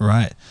in.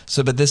 Right.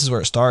 So, but this is where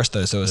it starts,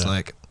 though. So it's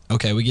like,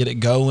 okay, we get it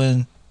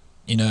going,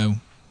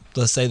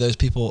 let's say those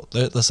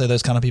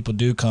kind of people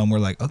do come. We're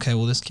like, okay,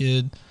 well, this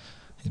kid,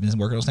 he's been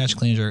working on snatch,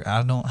 clean, jerk.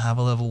 I don't have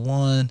a level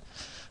 1.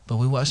 But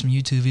we watched some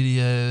YouTube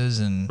videos,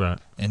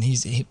 and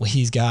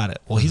he's got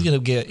it. Well, he's going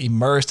to get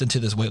immersed into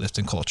this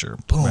weightlifting culture.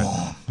 Boom.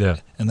 Right. Yeah.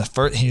 And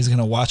he's going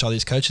to watch all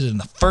these coaches,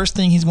 and the first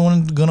thing he's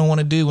going to want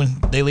to do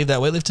when they leave that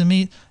weightlifting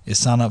meet is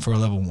sign up for a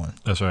level 1.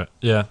 That's right.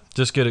 Yeah,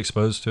 just get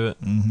exposed to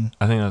it. Mm-hmm.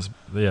 I think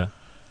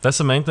that's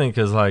the main thing,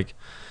 because like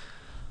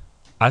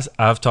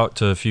I've talked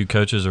to a few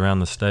coaches around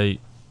the state,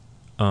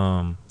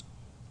 and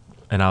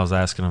I was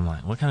asking them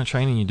like, what kind of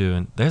training you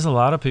doing? There's a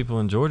lot of people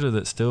in Georgia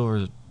that still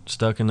are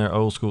stuck in their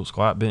old school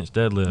squat, bench,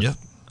 deadlift. Yep.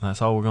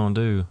 That's all we're going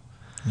to do.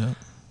 Yep.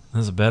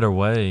 There's a better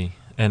way.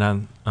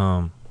 And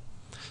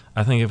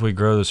I think if we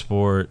grow the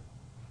sport,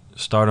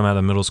 start them at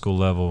the middle school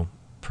level,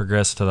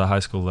 progress to the high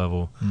school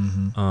level,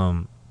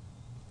 mm-hmm.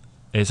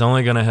 It's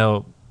only going to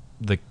help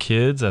the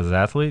kids as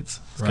athletes.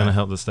 It's going to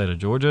help the state of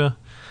Georgia.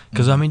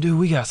 Because, mm-hmm. dude,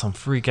 we got some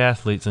freak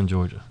athletes in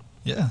Georgia.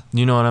 Yeah.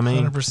 You know what I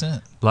mean?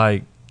 100%.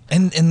 Like,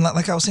 And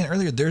like I was saying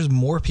earlier, there's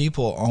more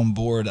people on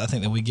board, I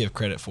think, than we give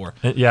credit for.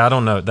 Yeah, I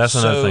don't know. That's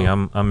another thing.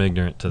 I'm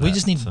ignorant to that. We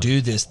just need to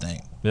do this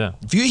thing. Yeah.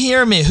 If you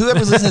hear me,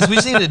 whoever's listening to this, we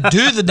just need to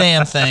do the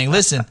damn thing.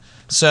 Listen,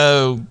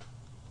 so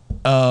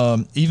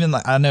even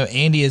like I know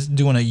Andy is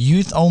doing a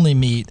youth-only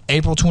meet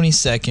April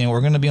 22nd.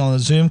 We're going to be on a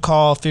Zoom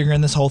call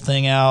figuring this whole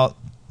thing out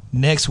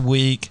next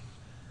week.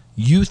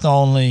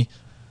 Youth-only.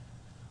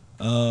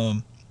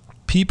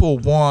 people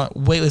want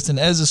weightlifting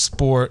as a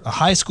sport, a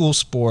high school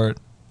sport.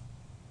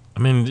 I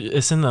mean,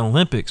 it's in the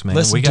Olympics, man.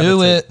 Let's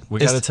do it. We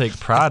got to take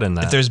pride in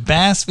that. If there's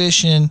bass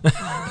fishing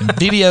and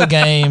video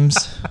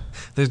games,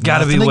 there's got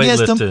to be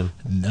weightlifting.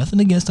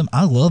 Nothing against them.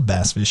 I love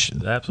bass fishing.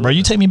 Absolutely. Bro,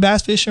 you take me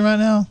bass fishing right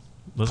now?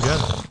 Let's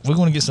go. We're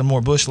going to get some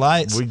more bush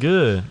lights. We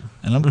good.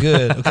 And I'm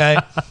good, okay?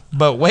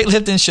 But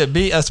weightlifting should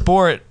be a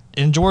sport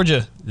in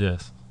Georgia.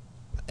 Yes.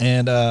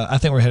 And I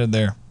think we're headed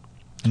there.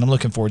 And I'm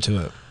looking forward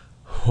to it.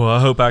 Well,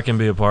 I hope I can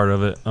be a part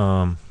of it.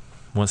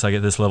 Once I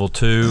get this level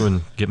 2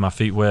 and get my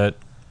feet wet,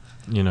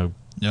 you know,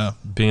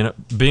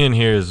 being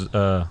here is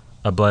a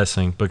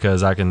blessing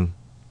because I can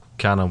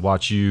kind of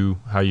watch you,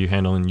 how you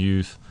handle in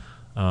youth,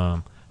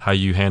 how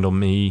you handle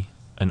me,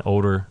 an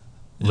older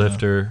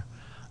lifter.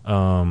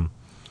 Well,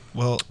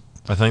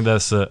 I think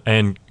that's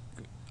and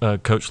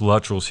Coach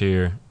Luttrell's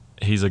here.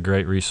 He's a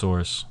great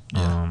resource.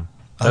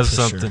 That's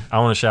something sure. I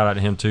want to shout out to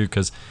him too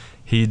because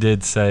he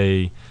did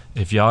say,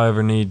 if y'all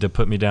ever need to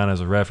put me down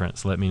as a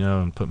reference, let me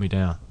know and put me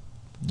down.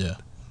 Yeah.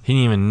 He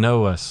didn't even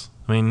know us.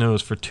 I mean, he knew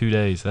us for 2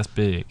 days. That's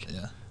big.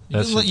 Yeah.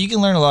 You can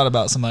learn a lot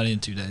about somebody in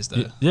 2 days,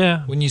 though.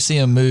 Yeah. When you see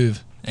him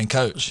move and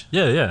coach.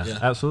 Yeah,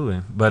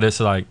 absolutely. But it's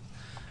like,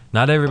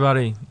 not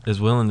everybody is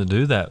willing to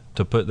do that,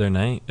 to put their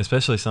name,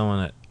 especially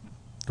someone that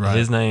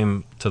his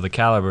name to the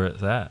caliber at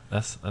that.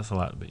 That's a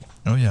lot to be.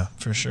 Oh, yeah,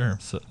 for sure.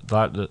 So,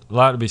 a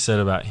lot to be said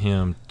about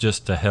him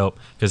just to help.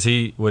 Because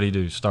what'd he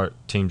do? Start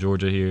Team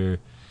Georgia here.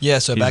 Yeah,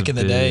 so back in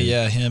the day,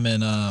 him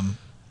and,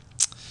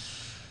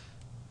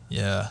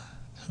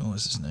 what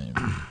was his name?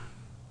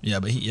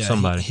 Yeah, but he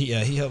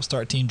helped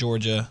start Team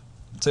Georgia.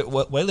 So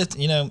what weightlifting,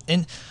 you know,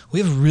 and we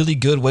have really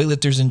good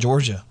weightlifters in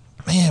Georgia.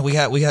 Man, we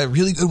got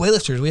really good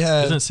weightlifters. We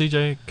have Isn't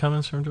CJ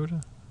Cummins from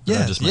Georgia?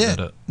 Yeah, just made that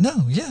up?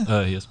 No,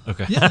 yeah. He is.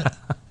 Okay. Yeah.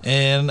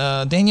 And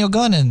Daniel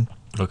Gunnan.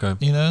 Okay.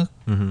 You know,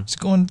 just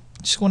going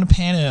to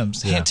Pan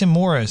Ams. Yeah. Hampton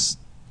Morris,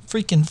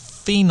 freaking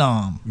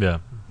phenom. Yeah.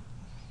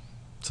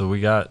 So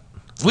we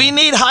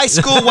need high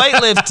school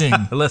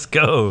weightlifting. Let's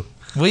go.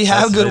 We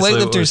have good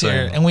weightlifters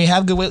here, and we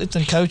have good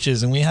weightlifting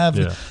coaches, and we have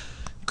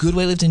good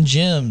weightlifting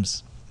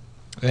gyms,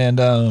 and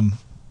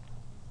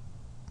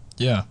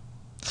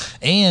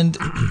and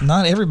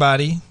not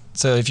everybody.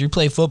 So if you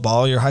play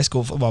football, you're a high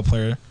school football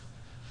player.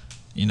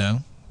 You know,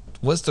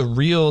 what's the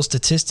real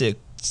statistic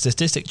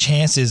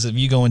chances of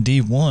you going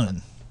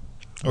D1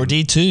 or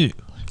D2?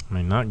 I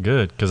mean, not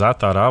good because I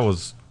thought I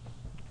was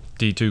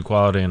D2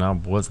 quality and I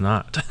was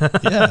not.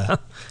 Yeah.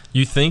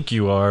 You think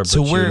you are, but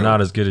you're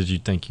not as good as you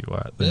think you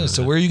are. Yeah,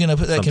 so where are you going to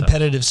put that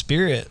competitive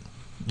spirit?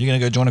 You're going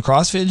to go join a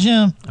CrossFit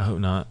gym? I hope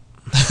not.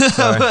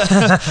 Sorry.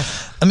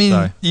 I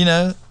mean, you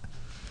know,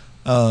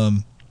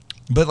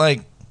 but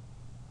like,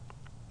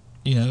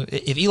 you know,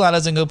 if Eli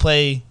doesn't go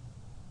play,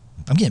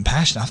 I'm getting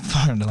passionate. I'm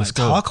starting to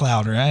talk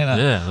louder.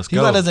 Yeah, let's go.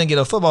 Eli doesn't get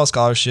a football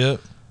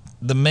scholarship.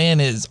 The man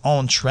is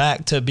on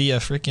track to be a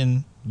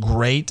freaking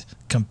great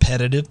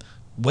competitive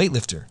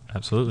weightlifter.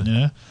 Absolutely.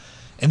 Yeah.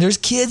 And there's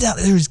kids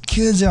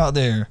out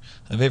there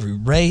of every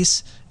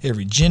race,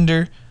 every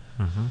gender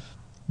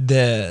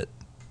that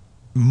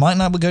might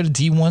not go to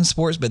D1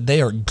 sports, but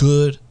they are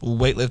good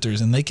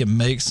weightlifters and they can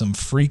make some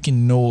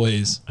freaking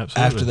noise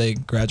after they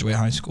graduate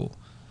high school.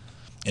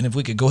 And if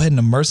we could go ahead and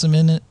immerse them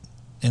in it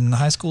in the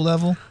high school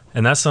level.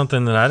 And that's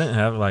something that I didn't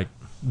have. Like,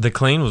 the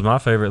clean was my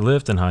favorite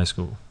lift in high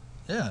school.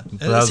 Yeah.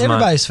 It's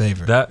everybody's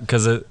favorite.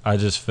 Because I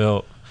just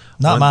felt.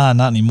 Not mine,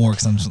 not anymore,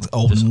 because I'm just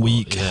old and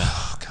weak. Yeah.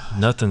 Oh, God.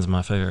 Nothing's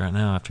my favorite right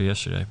now after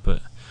yesterday.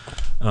 But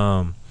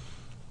I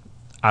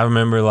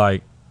remember,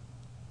 like,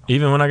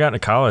 even when I got into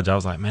college, I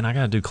was like, man, I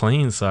got to do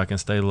clean so I can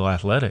stay a little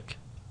athletic.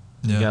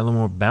 Yeah. You got a little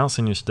more bounce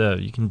in your step.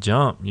 You can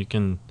jump.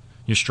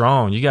 You're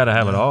strong. You got to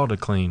have it all to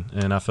clean.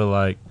 And I feel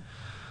like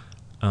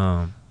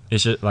it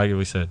should, like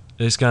we said,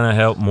 it's going to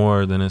help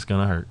more than it's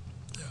going to hurt.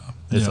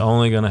 Yeah. It's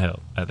only going to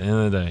help at the end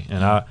of the day.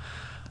 And I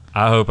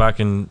hope I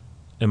can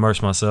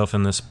immerse myself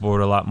in this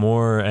sport a lot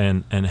more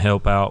and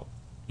help out,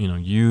 you know,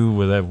 you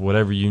with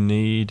whatever you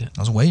need.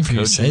 I was waiting for you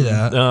to say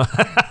that.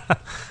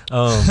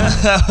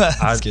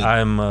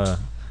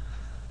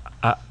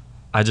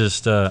 I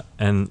just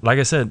and like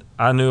I said,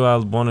 I knew I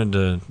wanted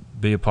to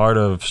be a part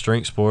of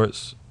strength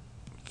sports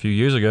a few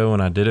years ago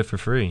when I did it for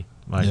free.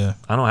 Like,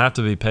 I don't have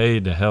to be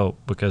paid to help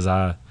because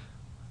I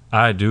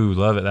do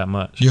love it that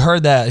much. You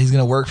heard that. He's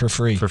going to work for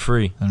free. For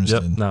free.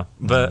 Understood. Yep. No.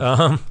 But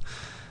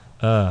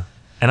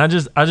and I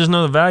just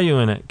know the value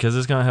in it because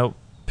it's going to help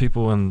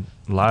people in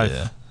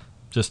life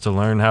just to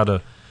learn how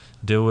to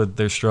deal with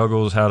their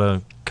struggles, how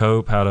to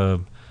cope, how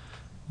to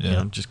you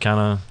know, just kind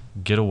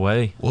of get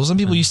away. Well, some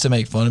people used to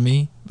make fun of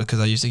me because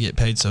I used to get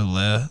paid so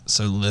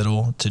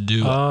little to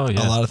do a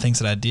lot of things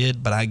that I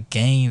did, but I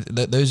gained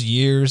those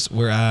years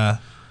where I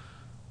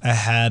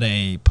had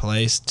a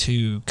place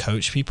to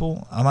coach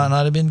people. I might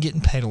not have been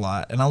getting paid a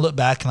lot, and I look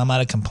back and I might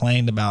have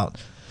complained about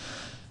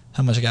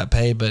how much I got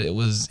paid, but it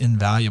was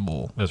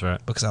invaluable. That's right.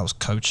 Because I was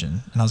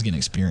coaching and I was getting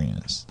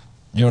experience.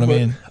 You know what I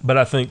mean? But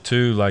I think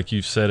too, like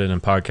you've said it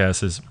in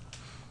podcasts, is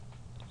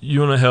you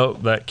want to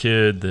help that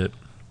kid that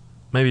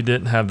maybe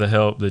didn't have the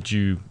help that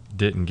you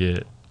didn't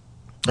get.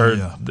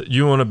 Or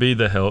you want to be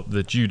the help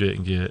that you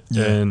didn't get.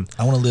 Yeah. And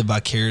I want to live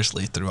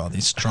vicariously through all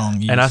these strong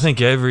youths. And I think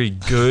every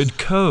good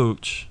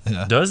coach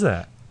does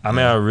that. I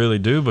mean, I really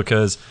do,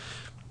 because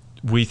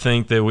we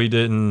think that we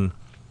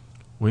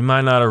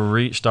might not have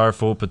reached our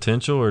full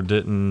potential, or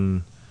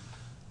didn't,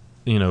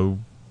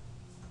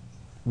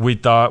 we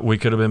thought we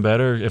could have been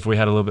better if we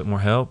had a little bit more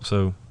help.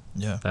 So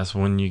that's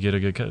when you get a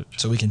good coach.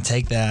 So we can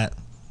take that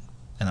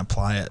and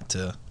apply it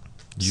to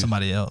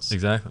somebody else.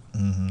 Exactly.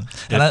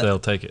 Mm-hmm. If they'll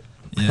take it.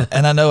 Yeah,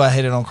 and I know I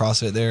hated on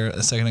CrossFit there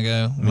a second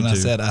ago when I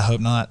said I hope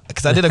not,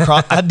 because I did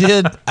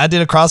I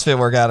did a CrossFit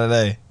workout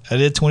today. I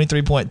did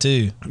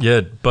 23.2.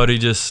 Yeah, buddy, I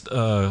just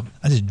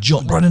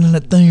jumped right into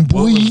that thing,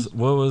 boy.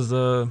 What's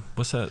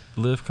that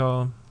lift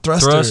called?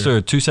 Thruster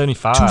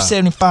 275.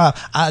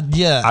 275.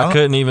 I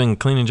couldn't even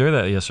clean and jerk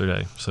that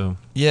yesterday. So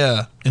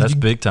yeah, that's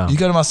big time. You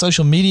go to my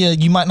social media,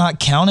 you might not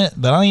count it,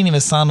 but I ain't even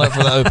signed up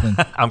for the open.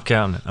 I'm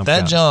counting it.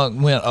 That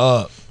junk went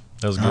up.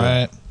 That was good. All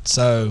right,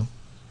 so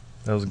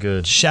that was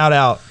good. Shout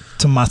out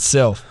to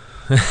myself.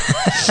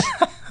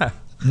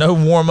 No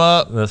warm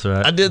up. That's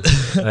right. I did.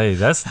 Hey,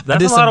 that's a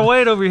lot of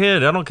weight over your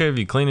head. I don't care if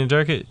you clean and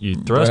jerk it, you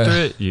thruster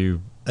it,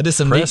 you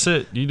press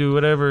it, you do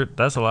whatever.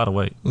 That's a lot of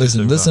weight.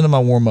 Listen to my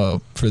warm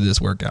up for this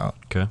workout.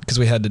 Okay. Because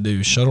we had to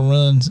do shuttle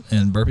runs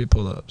and burpee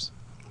pull ups.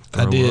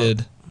 I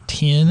did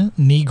 10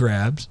 knee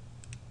grabs,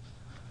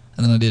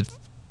 and then I did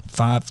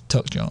 5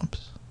 tuck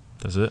jumps.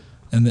 That's it.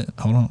 And then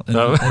hold on. And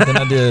then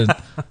I did.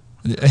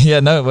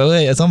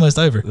 Wait, it's almost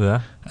over.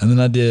 Yeah. And then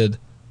I did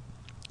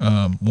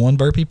 1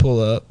 burpee pull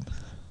up.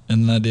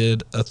 And then I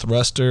did a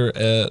thruster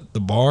at the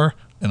bar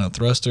and a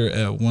thruster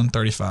at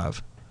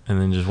 135.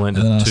 And then just went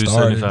to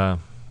 275.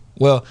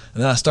 Well,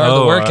 and then I started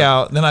the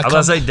workout. Then I was about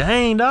to say,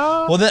 dang,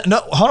 dog. Well,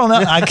 hold on.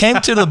 I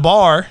came to the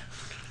bar.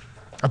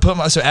 I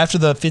put so after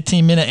the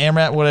 15-minute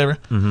AMRAP, whatever,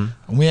 I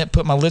went,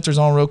 put my lifters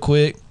on real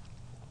quick.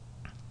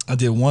 I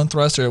did 1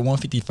 thruster at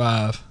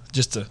 155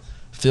 just to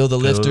feel the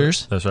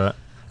lifters. That's right.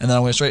 And then I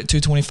went straight to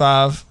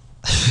 225.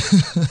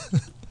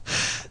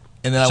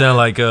 And then sound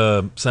like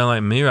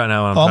me right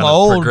now when I'm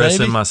old,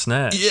 progressing baby. my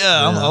snatch.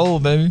 Yeah, I'm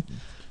old, baby.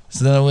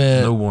 So then I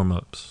went. No warm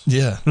ups.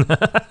 Yeah.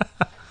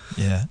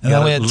 Yeah. And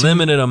I went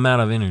limited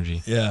amount of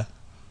energy. Yeah.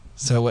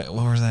 So what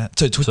was that?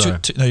 So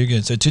no, you're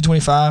good. So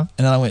 225,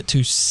 and then I went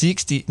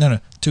 260. No,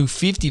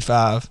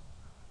 255.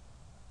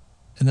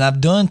 And then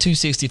I've done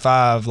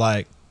 265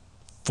 like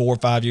 4 or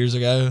 5 years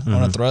ago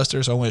on a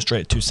thruster. So I went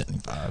straight to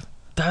 275.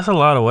 That's a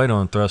lot of weight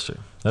on a thruster.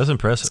 That's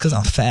impressive. It's because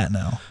I'm fat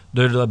now.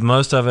 Dude, the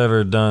most I've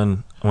ever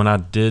done when I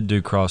did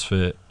do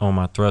CrossFit on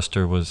my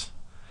thruster was,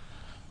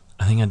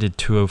 I think I did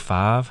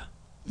 205.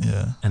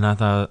 Yeah. And I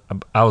thought,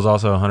 I was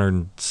also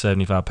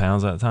 175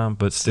 pounds at the time,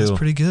 but still. That's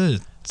pretty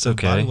good. It's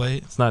okay. Body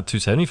weight. It's not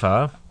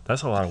 275.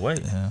 That's a lot of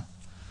weight. Yeah.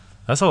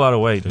 That's a lot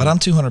of weight, dude. But I'm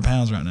 200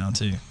 pounds right now,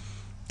 too.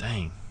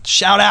 Dang.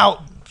 Shout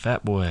out.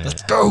 Fat boy.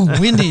 Let's go.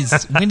 Wendy's.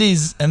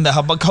 and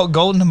the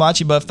Golden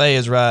Hibachi Buffet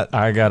is right.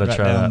 I got to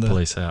try that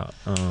place out.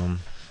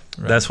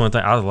 That's one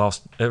thing. I've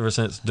lost, ever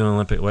since doing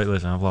Olympic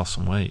weightlifting, I've lost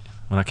some weight.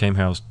 When I came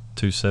here, I was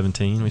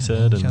 217, we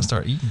said. You got to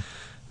start eating.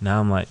 Now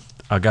I'm like,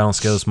 I got on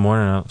scale this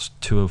morning and I was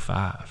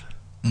 205.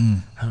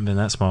 I haven't been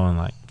that small in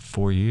like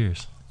 4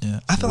 years.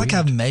 Yeah. I feel like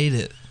I've made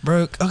it.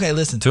 Bro, okay,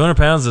 listen. 200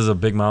 pounds is a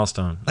big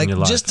milestone in your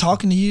life. Just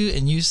talking to you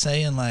and you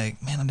saying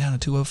like, man, I'm down to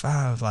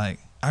 205. Like,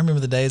 I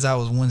remember the days I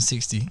was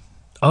 160.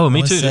 Oh,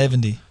 me too.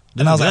 170.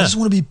 And I was like, I just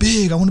want to be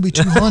big. I want to be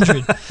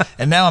 200.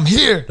 And now I'm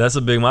here. That's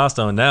a big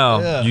milestone.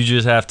 Now you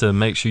just have to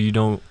make sure you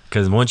don't,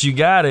 because once you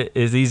got it,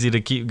 it's easy to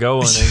keep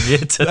going and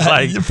get to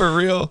like. For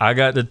real. I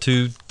got to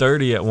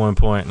 230 at one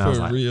point, and I was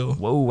like, real.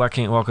 whoa, I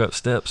can't walk up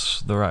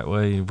steps the right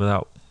way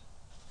without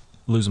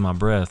losing my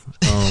breath.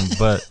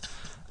 But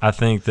I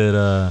think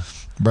that.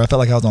 Bro, I felt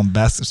like I was on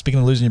Speaking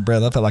of losing your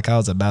breath, I felt like I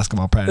was at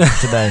basketball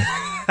practice today.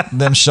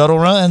 Them shuttle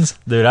runs.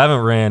 Dude, I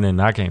haven't ran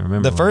and I can't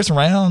remember. The first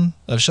round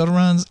of shuttle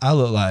runs, I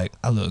look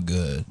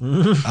good.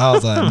 I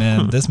was like,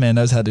 man, this man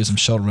knows how to do some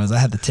shuttle runs. I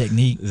had the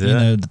technique,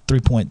 the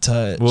 3-point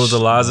touch. What was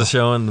Eliza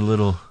showing? The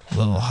little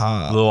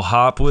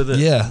hop with it?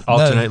 Yeah.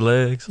 Alternate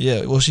legs?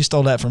 Yeah. Well, she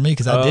stole that from me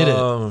because I did it.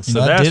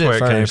 So that's where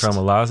it came from,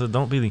 Eliza.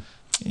 Don't be taking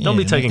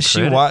credit.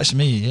 She watched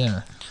me,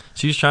 yeah.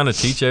 She was trying to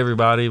teach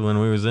everybody when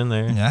we was in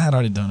there. Yeah, I had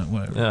already done it,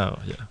 whatever. Oh,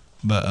 yeah.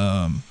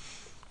 But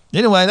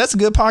anyway, that's a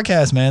good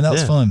podcast, man. That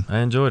was fun. I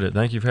enjoyed it.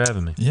 Thank you for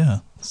having me. Yeah.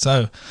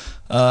 So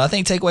I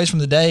think takeaways from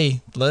the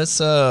day. Let's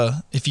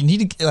if you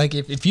need to, like,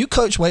 if you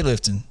coach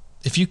weightlifting,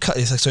 if you're a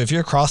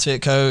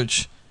CrossFit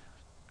coach,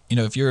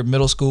 if you're a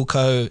middle school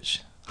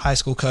coach, high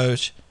school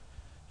coach,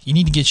 you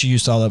need to get your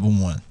USAW Level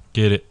 1.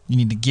 Get it. You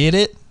need to get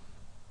it.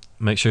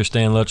 Make sure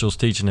Stan Luttrell's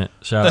teaching it.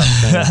 Shout out to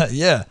Stan.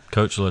 Yeah.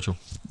 Coach Luttrell.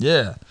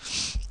 Yeah.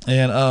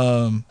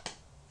 And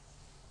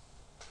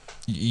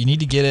you need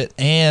to get it,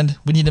 and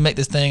we need to make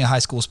this thing a high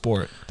school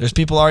sport. There's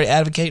people already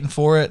advocating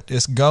for it.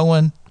 It's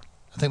going.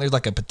 I think there's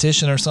like a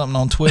petition or something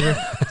on Twitter.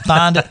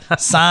 Find it,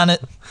 sign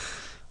it.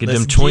 Get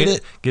them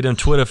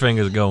Twitter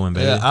fingers going,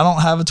 baby. Yeah, I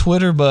don't have a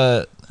Twitter,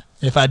 but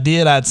if I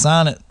did, I'd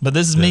sign it. But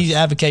this is me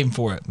advocating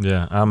for it.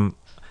 Yeah,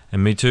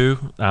 And me too.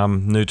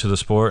 I'm new to the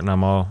sport, and I'm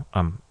not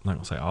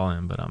gonna say all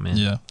in, but I'm in.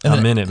 Yeah,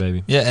 I'm in it,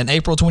 baby. Yeah, and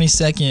April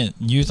 22nd,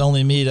 youth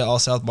only meet at All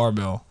South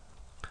Barbell.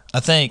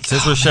 I think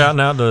since we're shouting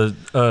out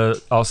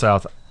to All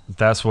South,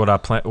 that's what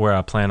where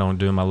I plan on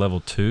doing my level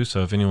 2.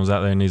 So if anyone's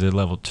out there and needs a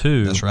level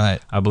 2, that's right.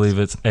 I believe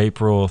it's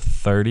April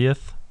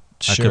 30th.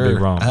 Sure. I could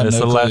be wrong.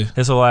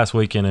 It's the last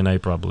weekend in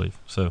April, I believe.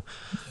 So,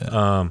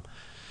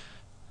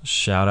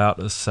 shout out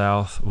to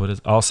South. What is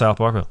All South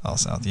Barbell? All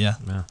South, yeah.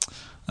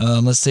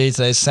 Let's see.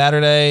 Today's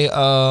Saturday.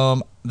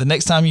 The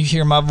next time you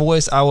hear my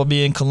voice, I will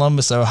be in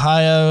Columbus,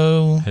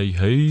 Ohio. Hey.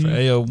 For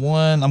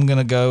AO1. I'm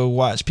gonna go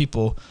watch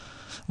people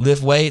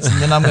lift weights, and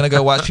then I'm gonna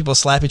go watch people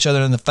slap each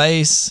other in the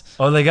face.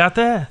 Oh, they got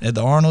that at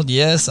the Arnold.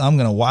 Yes, I'm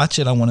gonna watch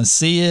it. I want to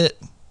see it.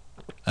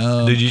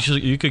 Dude,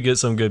 you could get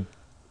some good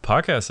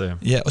podcasts there.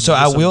 Yeah. So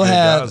I will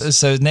have. Guys.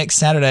 So next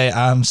Saturday,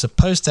 I'm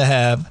supposed to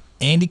have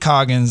Andy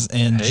Coggins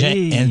and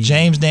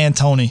James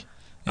D'Antoni.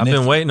 I've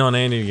been waiting on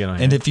Andy to get on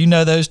here. And if you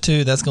know those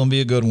two, that's going to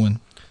be a good one.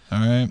 All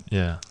right?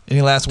 Yeah.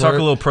 Any last word? Talk a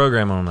little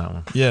program on that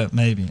one. Yeah,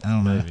 maybe. I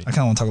don't know. I kind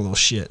of want to talk a little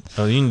shit.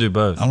 Oh, you can do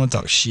both. I want to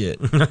talk shit.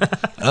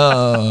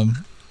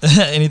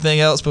 Anything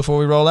else before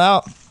we roll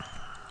out?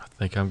 I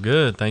think I'm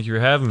good. Thank you for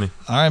having me.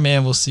 All right,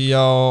 man. We'll see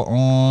y'all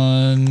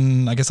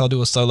on, I guess I'll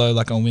do a solo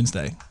like on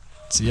Wednesday.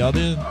 See y'all,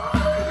 dude.